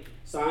 19,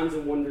 signs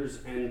and wonders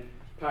and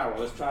power.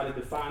 Let's try to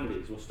define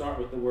these. We'll start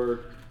with the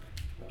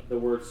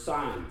word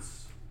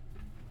signs.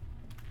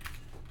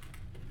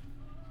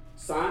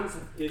 Signs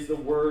is the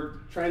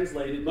word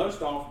translated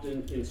most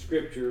often in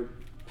Scripture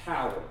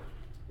power,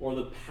 or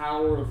the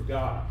power of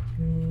God.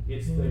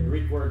 It's the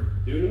Greek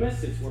word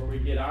dunamis. It's where we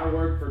get our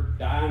word for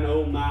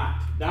dynamite.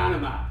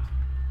 Dynamite.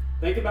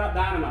 Think about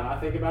dynamite. I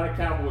think about a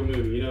cowboy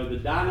movie. You know, the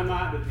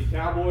dynamite that the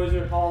cowboys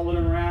are hauling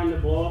around to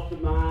blow up the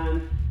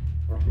mine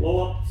or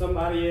blow up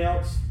somebody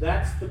else.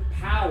 That's the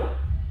power.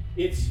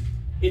 It's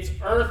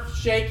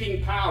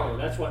earth-shaking power.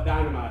 That's what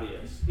dynamite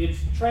is. It's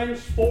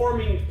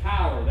transforming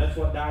power. That's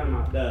what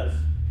dynamite does.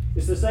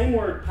 It's the same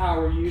word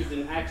power used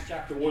in Acts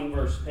chapter 1,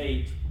 verse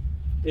 8.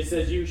 It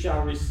says, you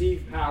shall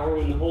receive power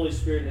when the Holy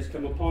Spirit has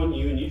come upon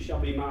you, and you shall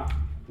be my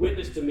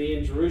witness to me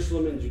in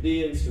Jerusalem and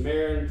Judea and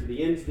Samaria and to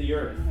the ends of the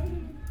earth.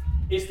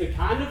 It's the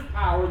kind of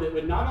power that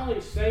would not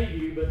only save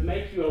you, but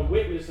make you a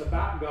witness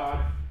about God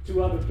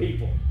to other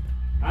people.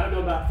 I don't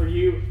know about for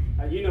you.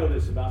 You know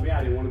this about me.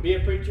 I didn't want to be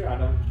a preacher.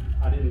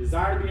 I didn't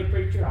desire to be a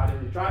preacher. I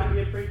didn't try to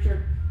be a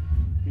preacher.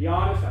 To be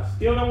honest, I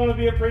still don't want to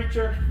be a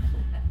preacher.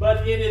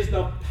 But it is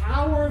the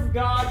power of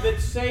God that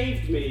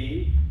saved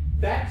me.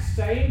 That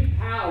same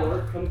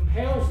power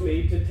compels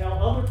me to tell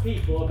other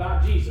people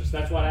about Jesus.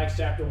 That's what Acts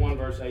chapter 1,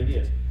 verse 8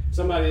 is.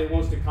 Somebody that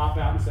wants to cop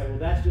out and say, well,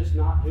 that's just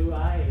not who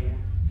I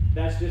am.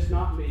 That's just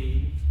not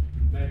me.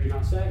 Maybe you're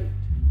not saved.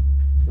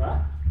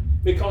 Right?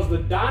 Because the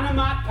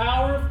dynamite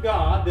power of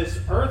God, this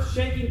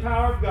earth-shaking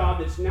power of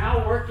God that's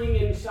now working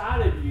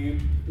inside of you,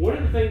 one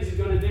of the things He's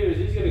going to do is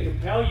He's going to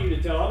compel you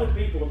to tell other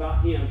people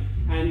about Him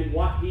and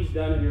what He's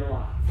done in your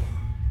life.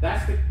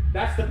 That's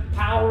the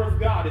power of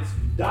God. It's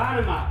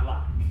dynamite-like.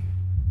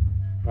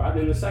 Right?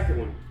 Then the second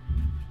one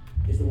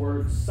is the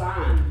word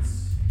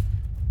signs.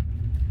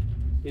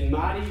 The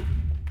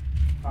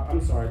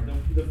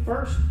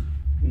first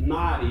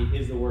mighty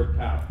is the word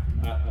power.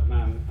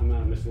 I'm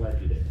not misled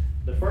you there.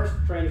 The first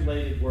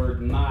translated word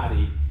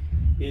mighty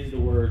is the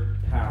word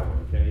power.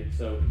 Okay,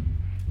 so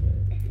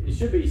it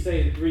should be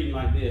reading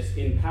like this: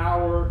 in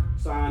power,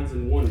 signs,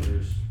 and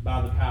wonders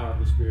by the power of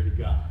the Spirit of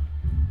God.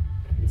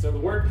 And so the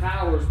word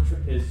power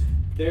is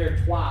there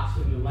twice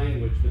in the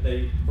language, but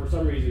they, for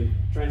some reason,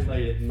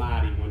 translated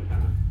mighty one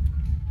time.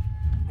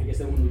 I guess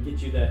they wanted to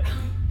get you that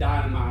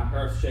dynamite,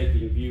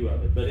 earth-shaking view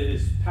of it, but it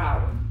is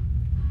power.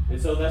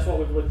 And so that's what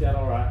we've looked at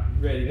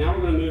already. Now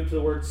we're going to move to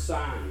the word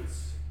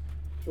signs.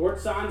 The word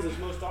signs is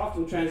most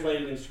often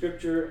translated in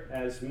Scripture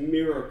as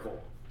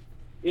miracle.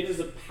 It is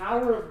the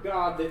power of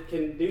God that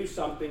can do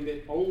something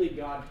that only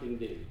God can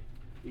do.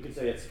 You could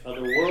say it's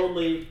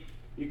otherworldly.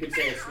 You could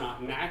say it's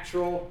not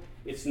natural.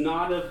 It's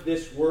not of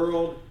this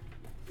world.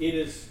 It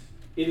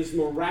is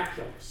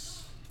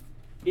miraculous.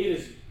 It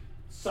is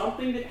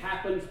something that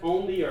happens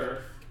on the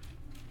earth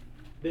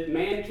that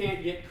man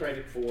can't get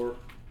credit for.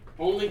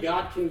 Only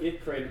God can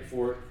get credit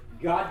for it.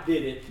 God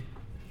did it.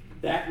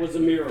 That was a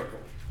miracle.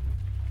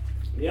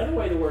 The other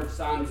way the word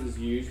signs is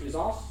used is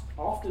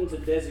often to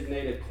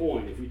designate a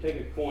coin. If you take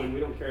a coin, we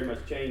don't carry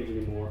much change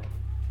anymore,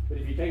 but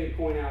if you take a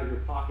coin out of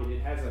your pocket,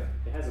 it has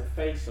a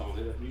face on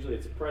it. Usually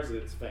it's a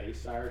president's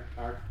face. Our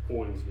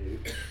coins do.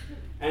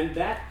 And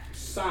that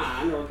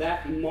sign or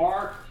that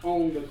mark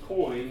on the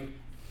coin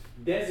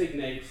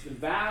designates the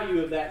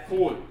value of that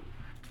coin.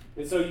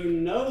 And so you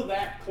know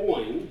that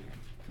coin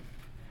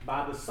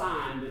by the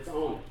sign that's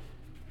on it.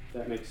 If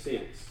that makes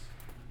sense.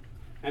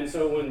 And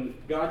so when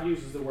God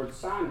uses the word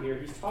sign here,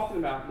 He's talking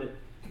about that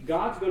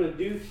God's going to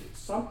do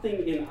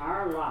something in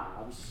our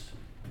lives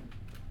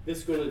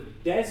that's going to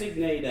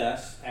designate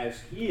us as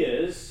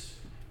His,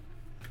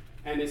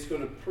 and it's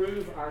going to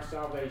prove our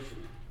salvation.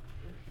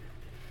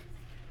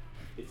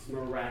 It's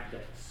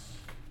miraculous,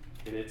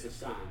 and it's a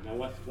sign. Now,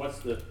 what's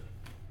the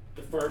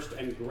first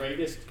and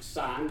greatest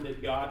sign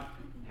that God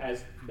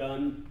has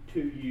done to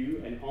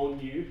you and on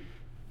you?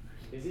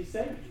 Is He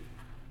saved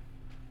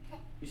you.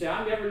 You say,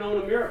 I've never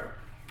known a miracle.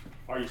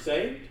 Are you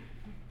saved?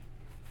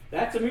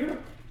 That's a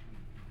miracle.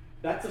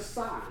 That's a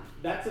sign.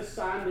 That's a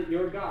sign that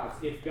you're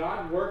God's. If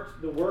God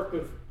worked the work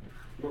of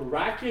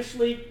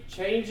miraculously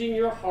changing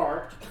your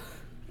heart,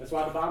 that's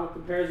why the Bible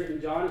compares it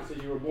in John. It says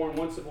you were born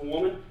once of a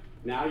woman,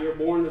 now you're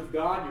born of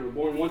God. You were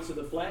born once of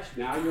the flesh,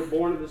 now you're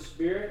born of the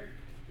Spirit.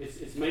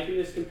 It's making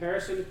this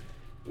comparison.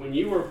 When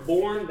you were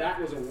born,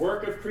 that was a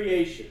work of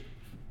creation.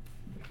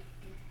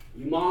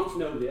 You moms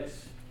know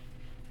this.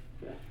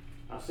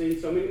 I've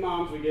seen so many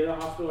moms, we get to the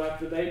hospital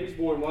after the baby's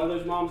born. What are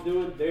those moms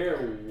doing?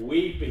 They're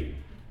weeping.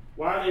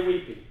 Why are they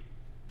weeping?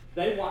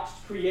 They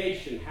watched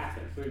creation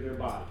happen through their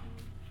body.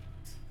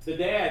 The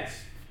dads,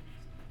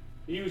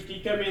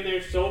 he come in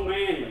there so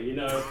manly,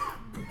 the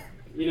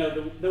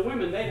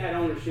women, they had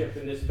ownership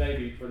in this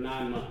baby for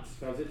 9 months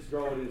because it's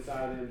growing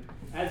inside them.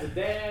 As a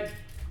dad,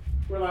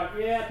 we're like,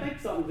 yeah, I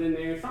think something's in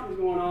there, something's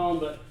going on,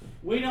 but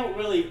we don't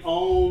really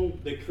own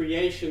the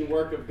creation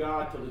work of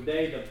God till the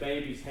day the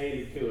baby's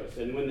handed to us.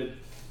 And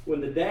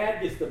when the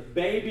dad gets the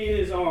baby in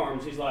his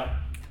arms, he's like,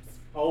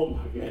 oh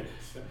my goodness.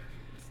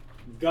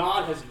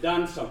 God has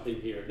done something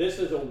here. This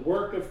is a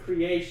work of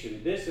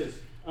creation. This is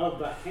of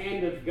the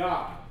hand of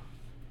God.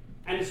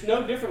 And it's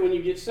no different when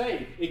you get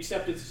saved,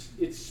 except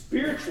it's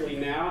spiritually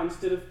now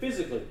instead of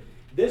physically.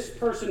 This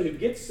person who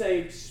gets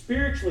saved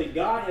spiritually,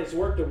 God has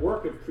worked a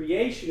work of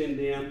creation in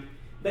them.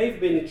 They've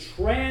been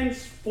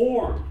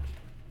transformed.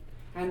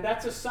 And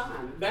that's a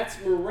sign. That's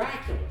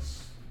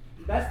miraculous.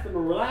 That's the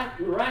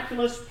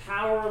miraculous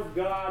power of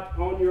God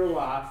on your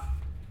life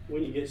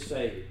when you get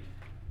saved.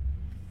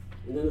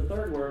 And then the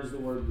third word is the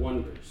word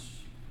wonders.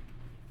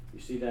 You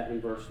see that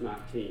in verse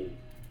 19.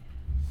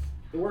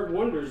 The word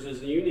wonders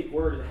is a unique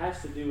word. It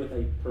has to do with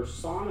a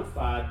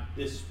personified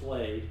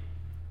display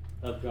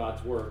of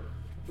God's work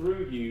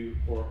through you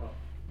or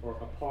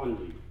upon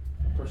you.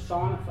 A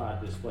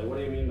personified display. What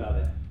do you mean by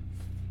that?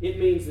 It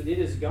means that it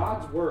is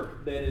God's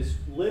work that is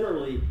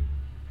literally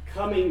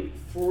coming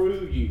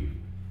through you.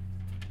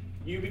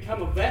 You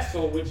become a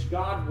vessel which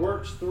God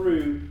works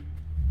through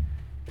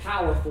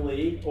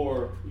powerfully,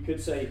 or you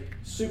could say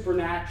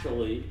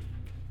supernaturally.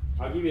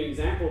 I'll give you an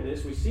example of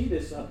this. We see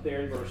this up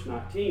there in verse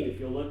 19. If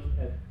you'll look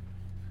at,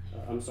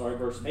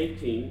 verse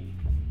 18.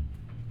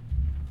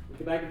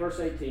 Look back at verse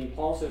 18.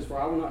 Paul says,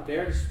 for I will not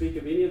dare to speak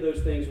of any of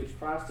those things which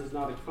Christ has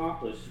not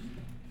accomplished.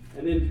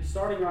 And then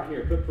starting right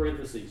here, put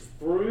parentheses.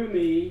 Through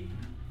me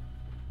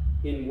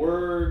in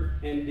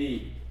word and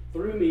deed.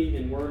 Through me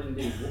in word and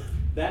deed.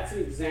 That's an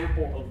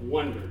example of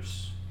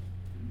wonders.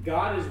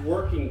 God is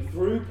working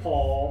through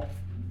Paul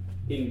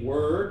in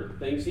word,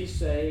 things he's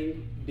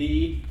saying,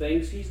 deed,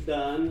 things he's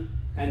done,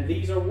 and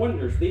these are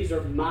wonders. These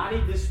are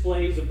mighty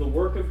displays of the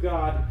work of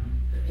God,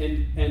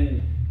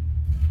 and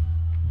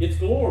it's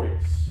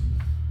glorious.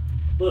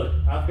 Look,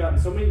 I've gotten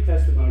so many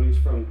testimonies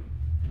from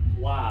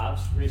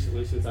wives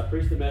recently since I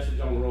preached the message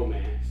on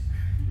romance.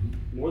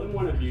 More than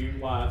one of you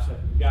wives,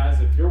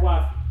 guys, if your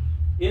wife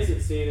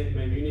isn't seeing it,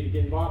 maybe you need to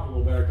get involved a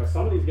little better, because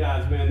some of these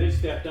guys, man, they've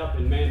stepped up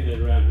in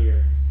manhood around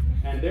here,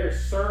 and they're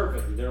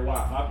serving their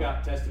wife. I've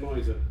got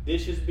testimonies of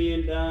dishes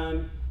being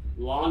done,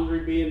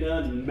 laundry being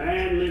done,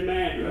 manly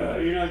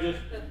man, just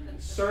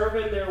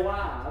serving their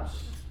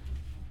wives.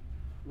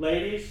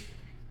 Ladies,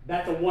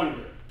 that's a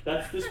wonder.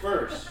 That's this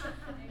verse.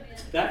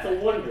 That's a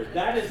wonder.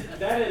 That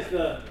is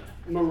the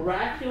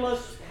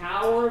miraculous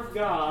power of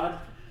God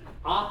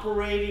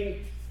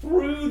operating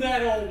through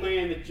that old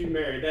man that you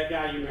married, that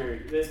guy you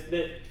married.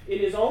 That in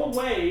his old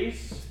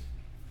ways,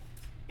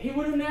 he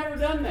would have never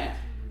done that.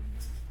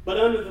 But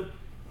under the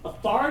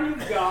authority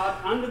of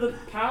God, under the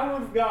power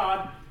of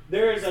God,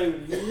 there is a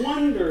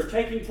wonder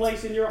taking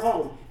place in your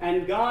home.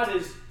 And God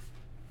is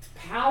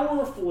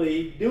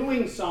powerfully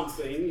doing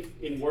something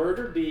in word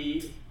or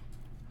deed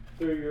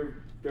through your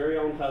very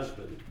own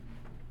husband.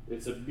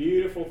 It's a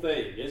beautiful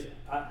thing.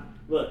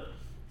 Look,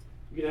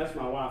 you can ask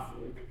my wife.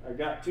 I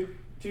got two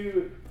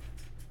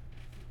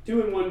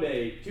in one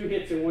day, 2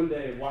 hits in one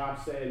day of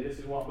wives saying, this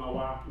is what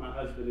my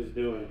husband is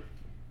doing.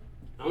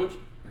 I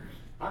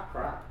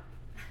cry.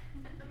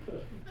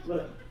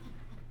 Look,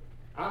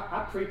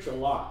 I preach a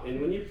lot,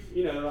 and when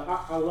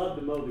I love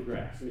to mow the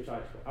grass. Let me try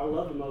this. I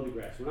love to mow the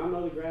grass. When I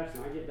mow the grass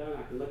and I get done,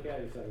 I can look at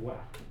it and say, wow,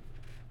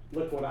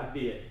 look what I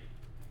did.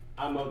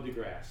 I mowed the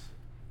grass.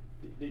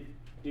 Do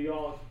you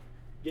all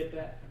get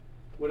that?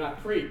 When I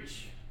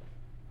preach,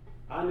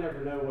 I never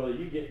know whether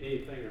you get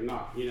anything or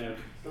not.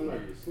 Some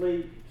of you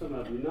sleep, some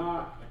of you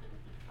not.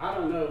 I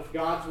don't know if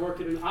God's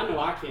working. I know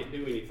I can't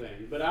do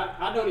anything, but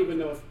I don't even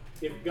know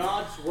if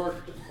God's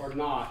worked or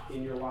not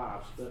in your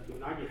lives. But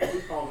when I get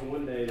 2 calls in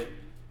one day that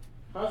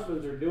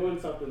husbands are doing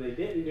something they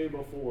didn't do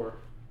before,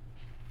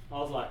 I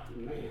was like,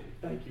 man,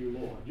 thank you,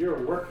 Lord.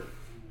 You're working.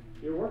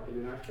 You're working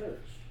in our church.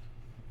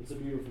 It's a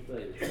beautiful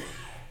thing.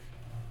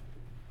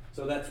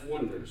 So that's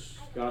wonders,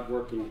 God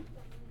working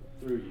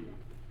through you.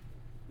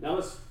 Now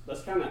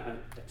let's kind of, I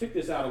took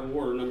this out of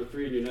order, number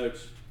 3 in your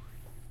notes,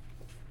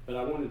 but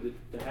I wanted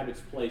to have its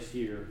place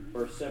here.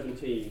 Verse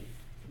 17.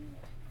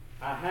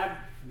 I have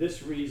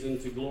this reason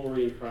to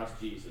glory in Christ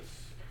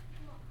Jesus.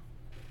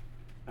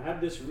 I have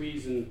this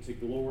reason to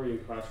glory in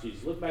Christ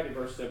Jesus. Look back at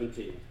verse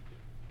 17.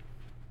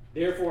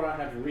 Therefore I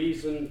have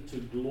reason to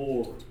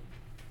glory.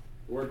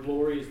 The word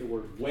glory is the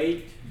word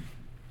weight.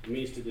 It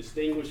means to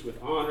distinguish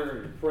with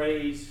honor and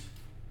praise,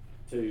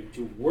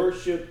 to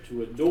worship,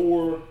 to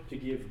adore, to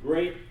give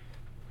great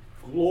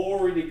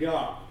glory to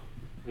God.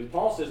 And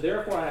Paul says,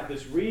 therefore I have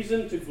this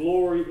reason to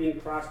glory in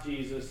Christ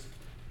Jesus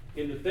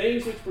in the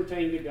things which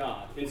pertain to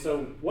God. And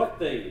so what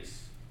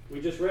things?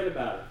 We just read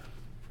about it.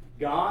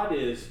 God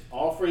is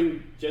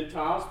offering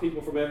Gentiles,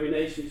 people from every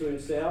nation, to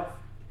himself.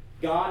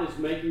 God is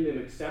making them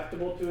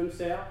acceptable to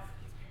himself.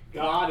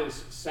 God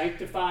is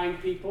sanctifying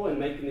people and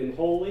making them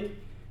holy.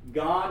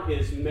 God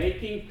is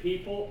making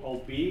people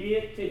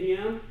obedient to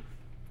him.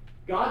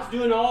 God's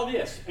doing all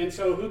this. And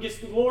so who gets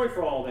the glory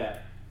for all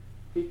that?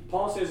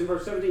 Paul says in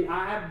verse 17,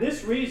 I have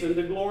this reason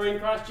to glory in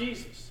Christ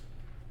Jesus.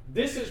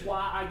 This is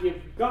why I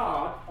give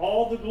God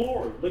all the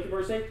glory. Look at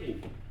verse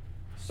 18.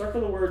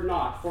 Circle the word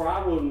not. For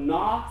I will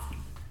not,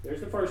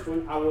 there's the first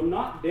one, I will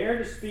not dare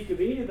to speak of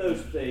any of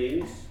those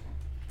things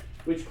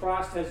which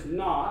Christ has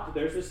not,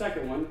 there's the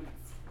second one,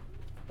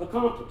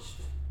 accomplished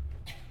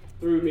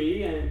through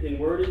me and in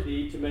word and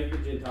deed to make the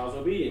Gentiles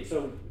obedient.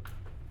 So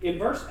in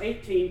verse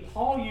 18,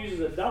 Paul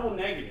uses a double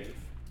negative.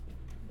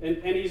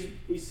 And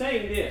he's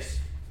saying this,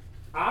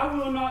 I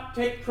will not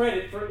take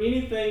credit for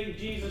anything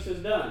Jesus has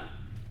done.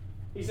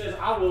 He says,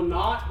 I will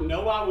not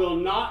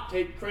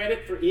take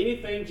credit for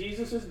anything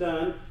Jesus has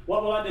done.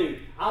 What will I do?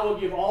 I will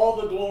give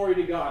all the glory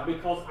to God,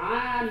 because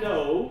I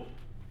know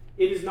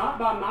it is not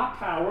by my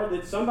power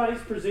that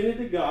somebody's presented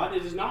to God.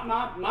 It is not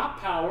my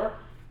power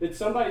that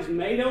somebody's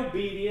made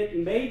obedient,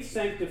 made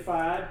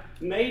sanctified,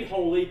 made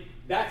holy.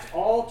 That's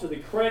all to the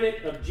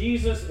credit of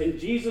Jesus and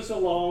Jesus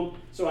alone.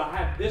 So I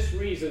have this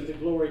reason to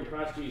glory in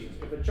Christ Jesus.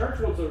 If a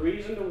church wants a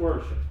reason to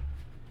worship,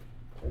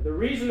 the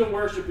reason to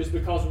worship is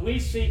because we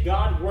see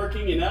God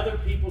working in other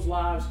people's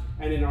lives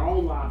and in our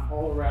own life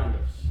all around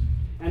us.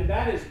 And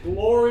that is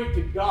glory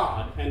to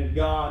God and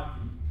God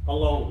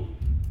alone.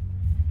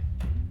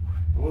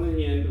 I want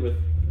to end with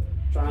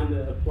trying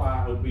to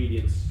apply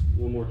obedience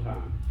one more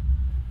time.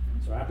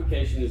 So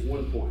application is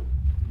 1 point.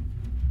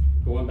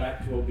 Going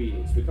back to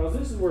obedience. Because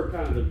this is where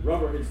kind of the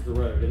rubber hits the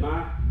road. Am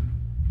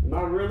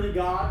I really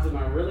God's? Am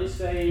I really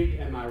saved?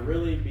 Am I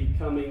really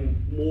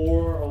becoming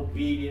more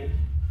obedient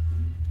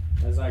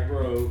as I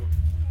grow,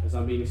 as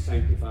I'm being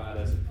sanctified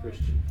as a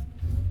Christian?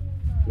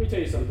 Let me tell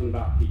you something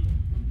about people.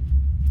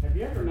 Have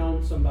you ever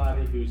known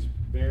somebody who's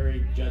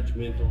very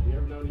judgmental? Have you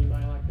ever known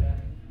anybody like that?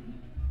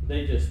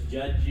 They just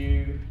judge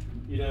you,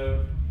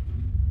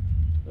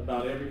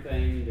 about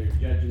everything. They're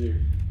judging your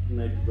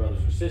maybe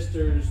brothers or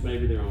sisters,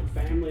 maybe their own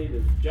family.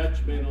 They're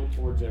judgmental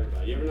towards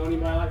everybody. You ever know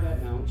anybody like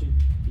that? Now,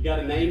 you got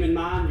a name in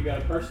mind? You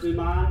got a person in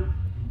mind?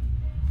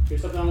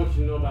 Here's something I want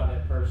you to know about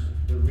that person.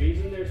 The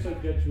reason they're so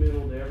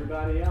judgmental to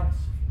everybody else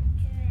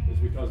is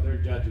because they're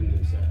judging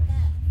themselves.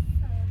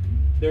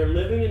 They're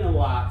living in a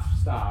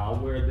lifestyle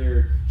where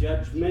they're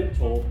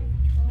judgmental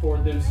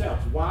toward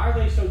themselves. Why are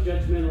they so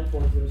judgmental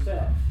towards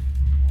themselves?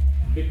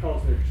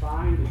 Because they're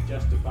trying to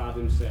justify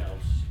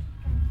themselves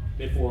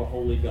before a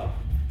holy God.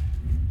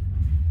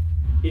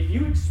 If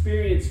you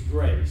experience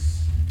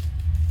grace,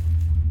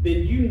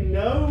 then you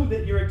know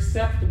that you're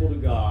acceptable to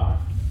God.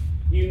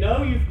 You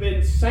know you've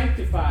been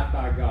sanctified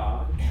by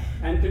God.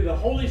 And through the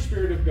Holy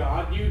Spirit of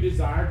God, you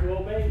desire to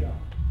obey God.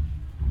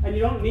 And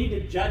you don't need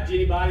to judge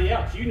anybody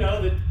else. You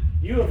know that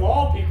you of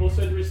all people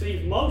should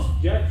receive most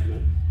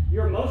judgment.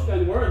 You're most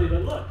unworthy,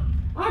 but look,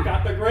 I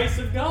got the grace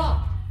of God.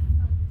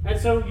 And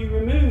so you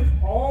remove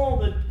all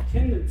the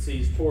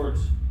tendencies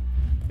towards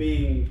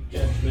being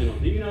judgmental.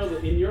 Do you know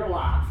that in your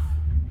life,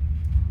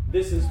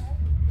 this is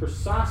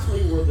precisely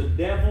where the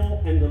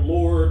devil and the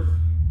Lord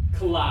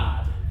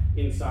collide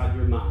inside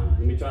your mind?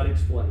 Let me try to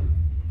explain.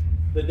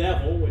 The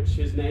devil, which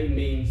his name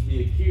means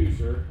the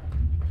accuser,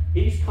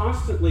 he's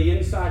constantly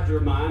inside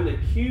your mind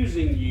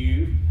accusing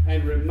you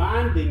and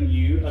reminding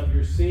you of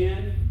your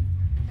sin,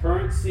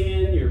 current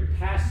sin, your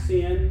past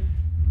sin,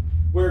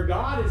 where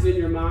God is in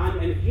your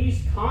mind and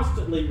he's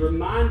constantly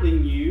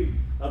reminding you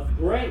of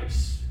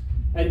grace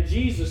and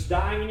Jesus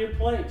dying in your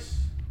place.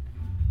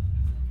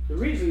 The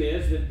reason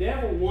is the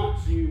devil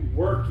wants you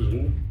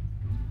working,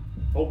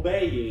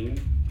 obeying,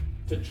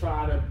 to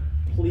try to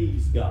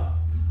please God.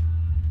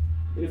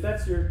 And if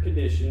that's your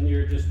condition,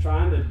 you're just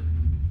trying to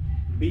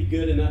be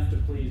good enough to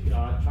please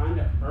God, trying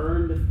to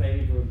earn the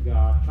favor of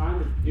God, trying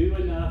to do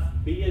enough,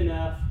 be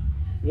enough.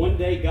 One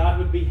day God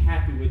would be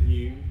happy with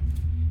you.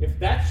 If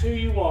that's who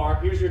you are,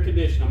 here's your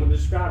condition. I'm going to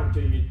describe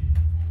it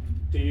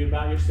to you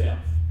about yourself.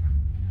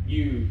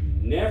 You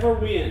never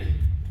win.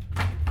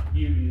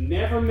 You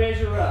never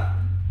measure up.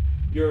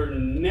 You're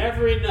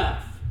never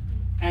enough.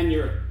 And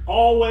you're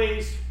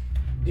always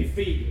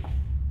defeated.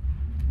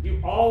 You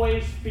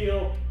always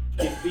feel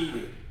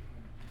defeated.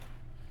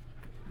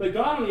 But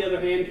God, on the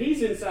other hand,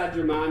 He's inside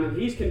your mind and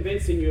He's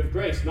convincing you of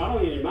grace, not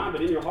only in your mind,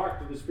 but in your heart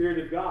through the Spirit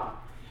of God.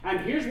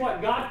 And here's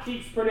what God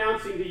keeps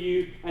pronouncing to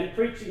you and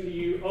preaching to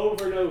you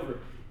over and over.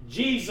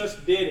 Jesus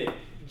did it.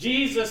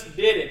 Jesus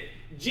did it.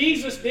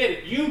 Jesus did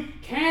it. You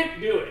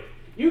can't do it.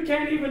 You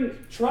can't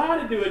even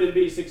try to do it and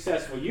be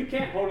successful. You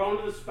can't hold on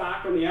to the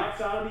spike on the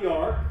outside of the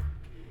ark.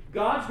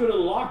 God's going to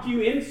lock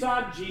you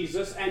inside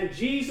Jesus, and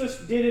Jesus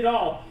did it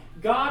all.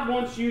 God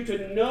wants you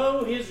to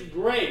know His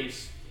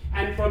grace.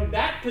 And from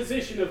that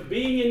position of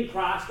being in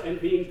Christ and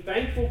being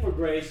thankful for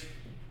grace,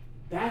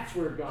 that's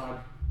where God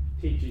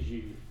teaches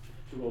you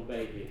to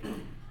obey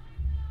Him.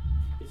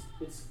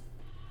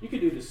 You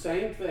could do the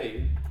same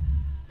thing,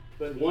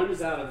 but one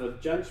is out of a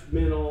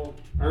judgmental,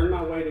 earn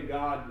my way to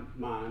God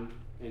mind,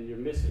 and you're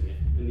missing it.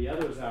 And the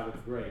other is out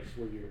of grace,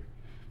 where you're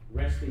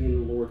resting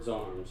in the Lord's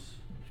arms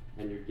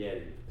and you're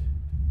getting it.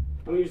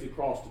 I'm going to use the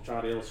cross to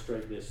try to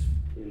illustrate this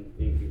in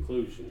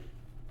conclusion.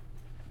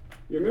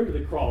 You remember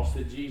the cross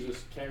that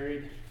Jesus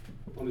carried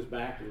on His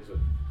back? It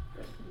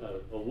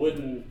was a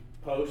wooden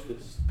post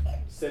that's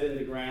set in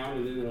the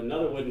ground, and then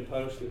another wooden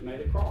post that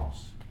made a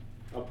cross.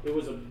 It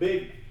was a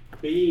big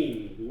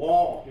beam,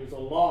 log. It was a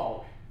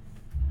log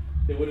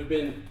that would have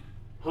been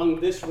hung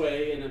this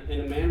way, and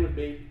a man would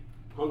be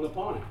hung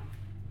upon it.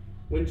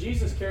 When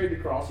Jesus carried the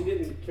cross, He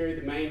didn't carry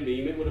the main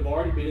beam. It would have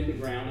already been in the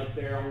ground up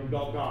there on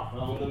Golgotha,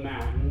 on the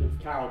mountain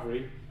of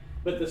Calvary.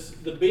 But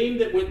the beam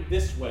that went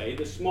this way,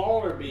 the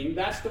smaller beam,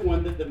 that's the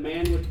one that the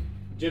man would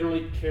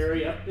generally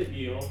carry up the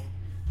hill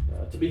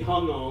to be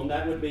hung on.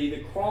 That would be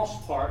the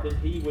cross part that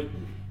he would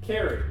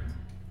carry.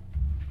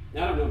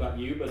 Now, I don't know about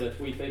you, but if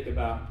we think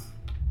about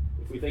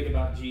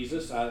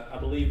Jesus, I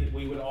believe that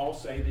we would all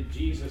say that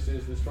Jesus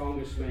is the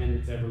strongest man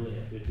that's ever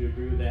lived. Would you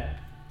agree with that?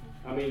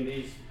 I mean,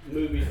 these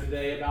movies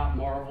today about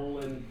Marvel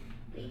and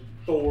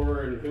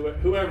Thor and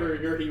whoever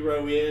your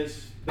hero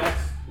is,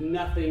 that's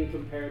nothing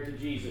compared to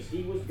Jesus.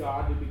 He was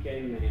God who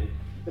became man.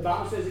 The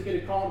Bible says He could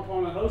have called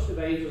upon a host of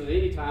angels at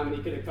any time, and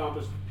He could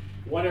accomplish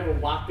whatever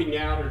wiping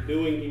out or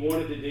doing He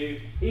wanted to do.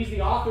 He's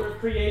the author of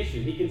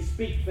creation. He can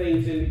speak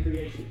things into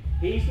creation.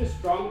 He's the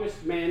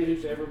strongest man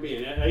who's ever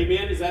been.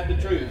 Amen? Is that the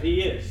truth?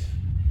 He is.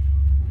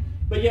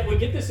 But yet we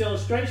get this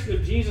illustration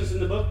of Jesus in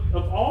the book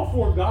of all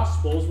four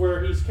Gospels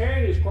where He's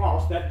carrying His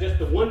cross, that just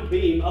the one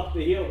beam up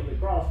the hill of the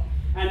cross.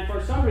 And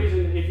for some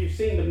reason, if you've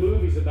seen the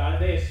movies about it,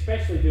 they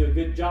especially do a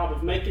good job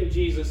of making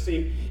Jesus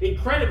seem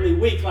incredibly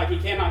weak, like He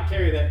cannot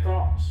carry that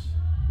cross.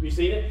 Have you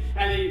seen it?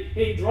 And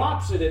he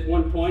drops it at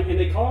one point, and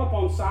they call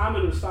upon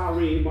Simon of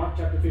Cyrene, Mark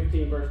chapter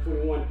 15, verse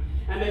 21.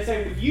 And they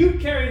say, well, you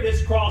carry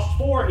this cross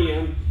for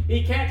Him.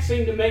 He can't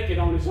seem to make it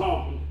on his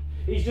own.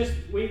 He's just,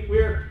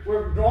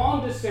 we're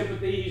drawn to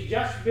sympathy. He's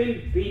just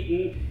been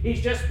beaten.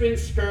 He's just been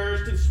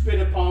scourged and spit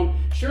upon.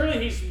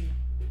 Surely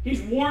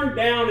he's worn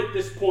down at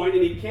this point,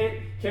 and he can't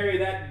carry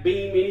that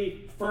beam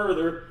any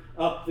further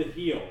up the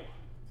hill.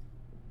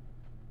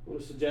 I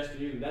want to suggest to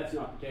you that's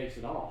not the case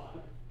at all.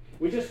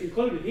 We just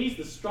concluded He's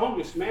the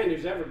strongest man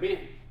who's ever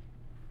been.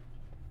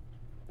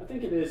 I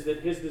think it is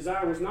that His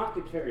desire was not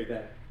to carry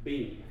that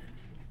beam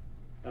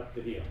up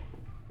the hill.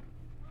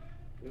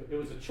 It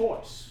was a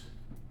choice.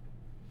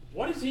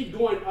 What is He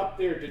going up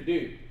there to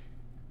do?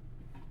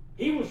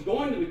 He was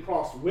going to the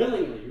cross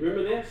willingly.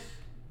 Remember this?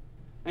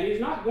 And He's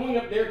not going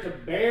up there to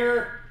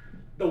bear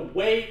the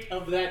weight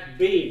of that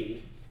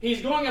beam.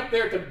 He's going up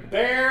there to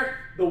bear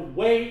the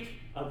weight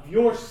of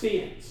your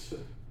sins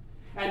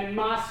and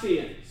my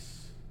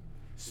sins.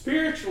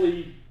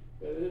 Spiritually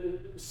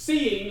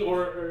seeing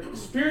or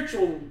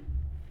spiritual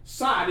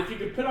sight, if you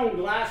could put on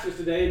glasses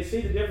today and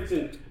see the difference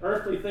in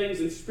earthly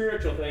things and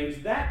spiritual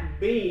things, that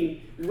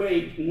beam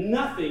weighed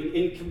nothing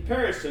in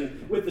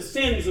comparison with the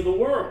sins of the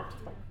world.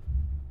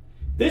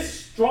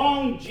 This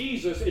strong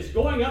Jesus is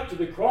going up to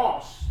the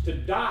cross to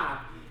die,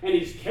 and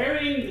He's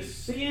carrying the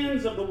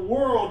sins of the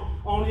world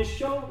on His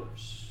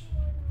shoulders.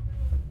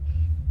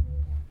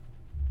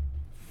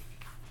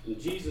 And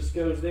Jesus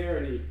goes there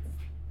and He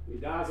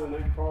dies on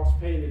that cross,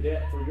 paying the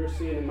debt for your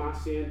sin and my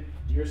sin.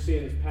 Your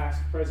sin is past,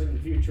 present, and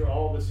future.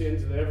 All the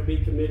sins that ever be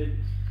committed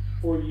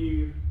for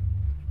you.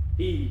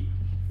 He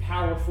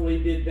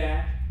powerfully did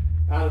that.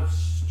 Out of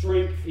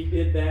strength, He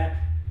did that.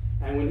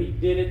 And when He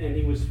did it and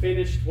He was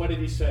finished, what did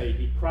He say?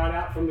 He cried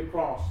out from the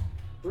cross.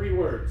 3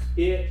 words.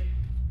 It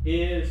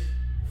is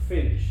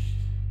finished.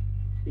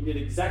 He did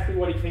exactly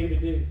what He came to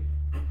do.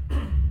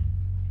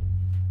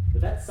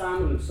 But that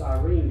Simon of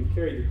Cyrene who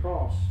carried the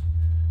cross,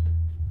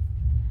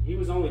 he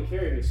was only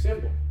carrying a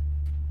symbol.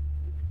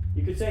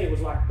 You could say it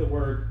was like the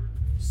word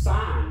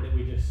sign that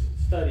we just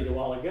studied a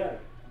while ago.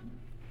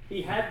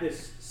 He had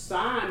this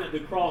sign of the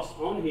cross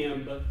on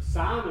him, but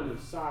Simon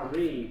of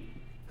Cyrene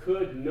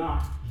could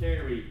not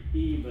carry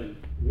even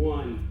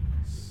one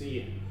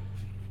sin.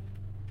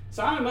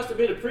 Simon must have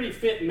been a pretty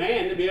fit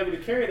man to be able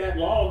to carry that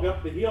log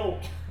up the hill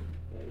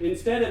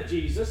instead of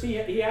Jesus. He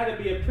had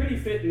to be a pretty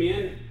fit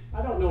man.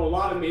 I don't know a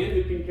lot of men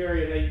who can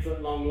carry an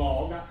 8-foot-long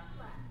log.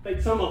 I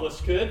think some of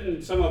us could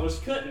and some of us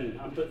couldn't.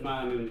 I'm putting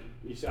mine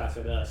in, I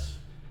said us.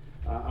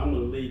 I'm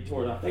going to lead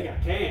toward, I think I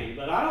can,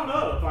 but I don't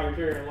know if I can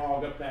carry a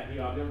log up that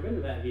hill. I've never been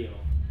to that hill.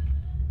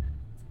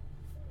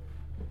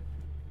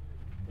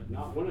 But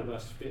not one of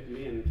us fit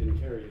men can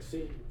carry a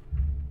sin.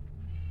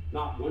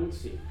 Not one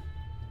sin.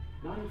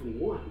 Not even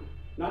one.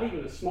 Not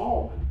even a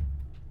small one.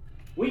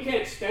 We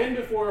can't stand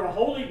before a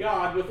holy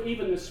God with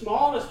even the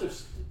smallest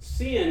of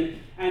sin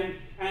and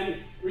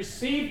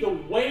receive the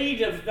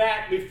weight of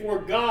that before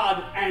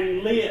God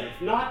and live.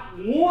 Not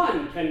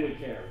one can we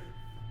carry.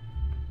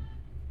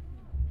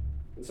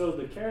 And so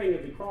the carrying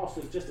of the cross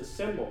is just a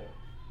symbol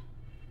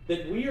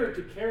that we are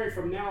to carry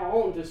from now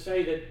on, to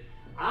say that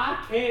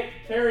I can't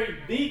carry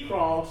the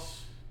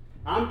cross.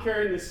 I'm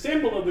carrying the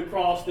symbol of the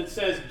cross that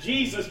says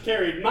Jesus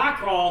carried my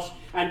cross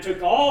and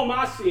took all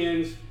my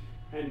sins,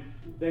 and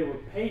they were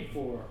paid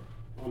for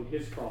on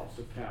his cross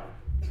of Calvary.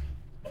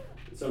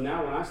 And so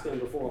now when I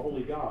stand before a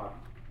holy God,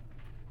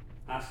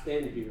 I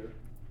stand here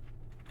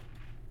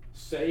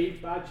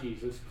saved by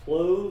Jesus,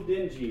 clothed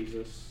in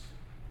Jesus,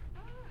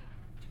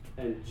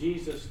 and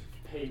Jesus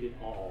paid it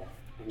all.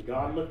 And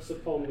God looks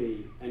upon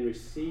me and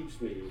receives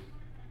me.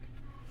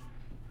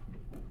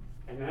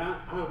 And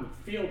I'm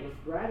filled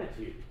with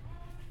gratitude.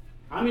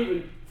 I'm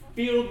even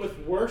filled with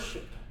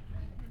worship.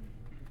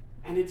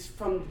 And it's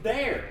from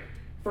there,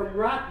 from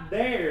right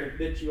there,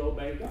 that you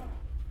obey God.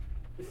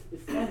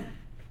 It's not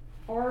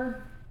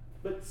hard,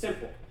 but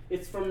simple.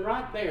 It's from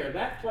right there,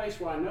 that place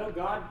where I know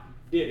God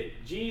did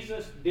it.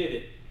 Jesus did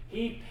it.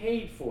 He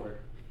paid for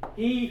it.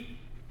 He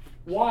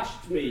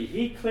washed me.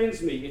 He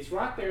cleansed me. It's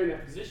right there in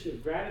that position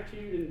of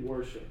gratitude and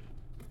worship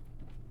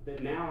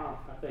that now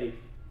I think,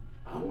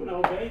 I want to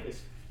obey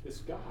this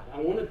God. I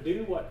want to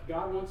do what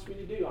God wants me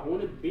to do. I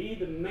want to be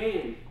the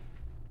man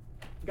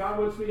God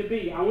wants me to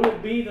be. I want to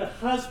be the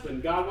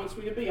husband God wants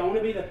me to be. I want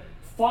to be the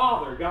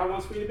father God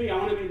wants me to be. I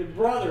want to be the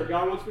brother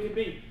God wants me to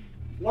be.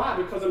 Why?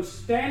 Because I'm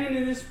standing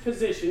in this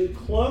position,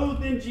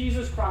 clothed in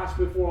Jesus Christ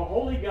before a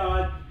holy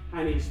God,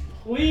 and he's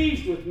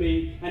pleased with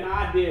me, and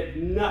I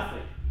did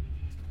nothing.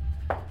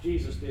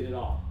 Jesus did it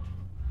all.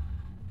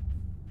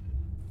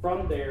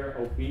 From there,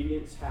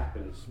 obedience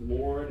happens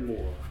more and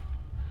more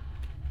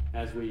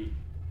as we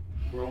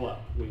grow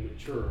up, we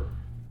mature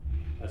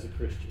as a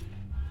Christian.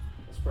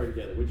 Let's pray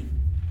together. Would you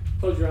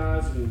close your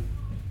eyes and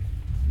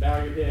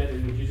bow your head,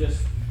 and would you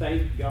just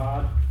thank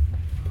God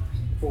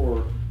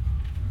for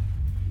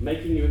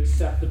making you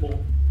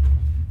acceptable,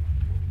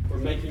 for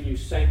making you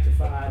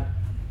sanctified,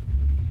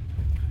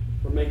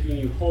 for making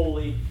you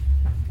holy,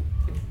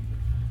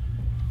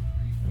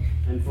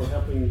 and for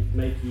helping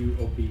make you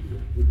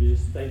obedient. Would you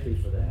just thank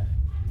him for that?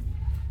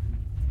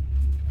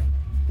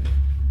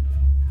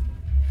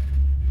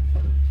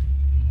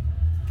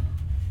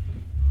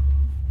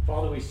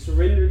 Father, we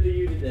surrender to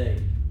you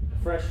today,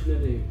 fresh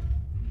and anew.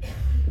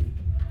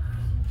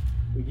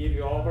 We give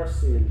you all of our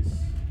sins,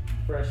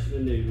 fresh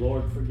and anew.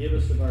 Lord, forgive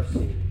us of our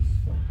sins.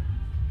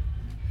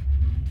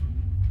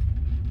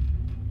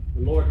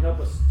 And Lord, help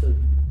us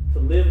to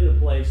live in a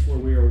place where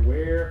we are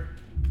aware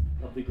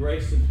of the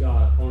grace of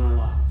God upon our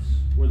lives,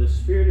 where the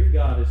Spirit of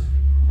God is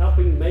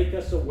helping make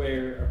us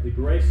aware of the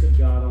grace of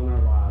God on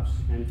our lives.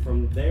 And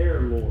from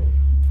there, Lord,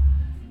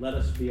 let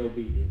us be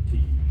obedient to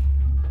you.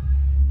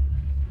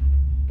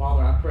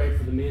 Father, I pray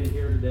for the men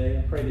here today.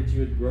 I pray that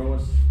you would grow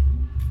us.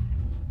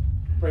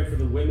 I pray for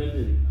the women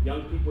and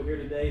young people here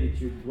today,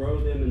 that you would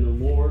grow them in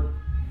the Lord.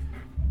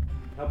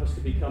 Help us to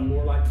become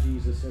more like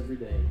Jesus every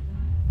day.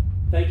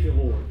 Thank you,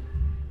 Lord,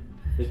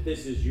 that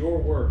this is your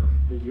work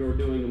that you're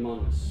doing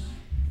among us.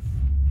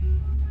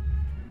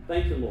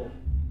 Thank you, Lord.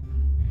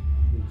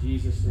 In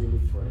Jesus' name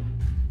we pray.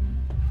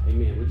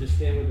 Amen. Would you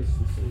stand with us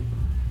and sing?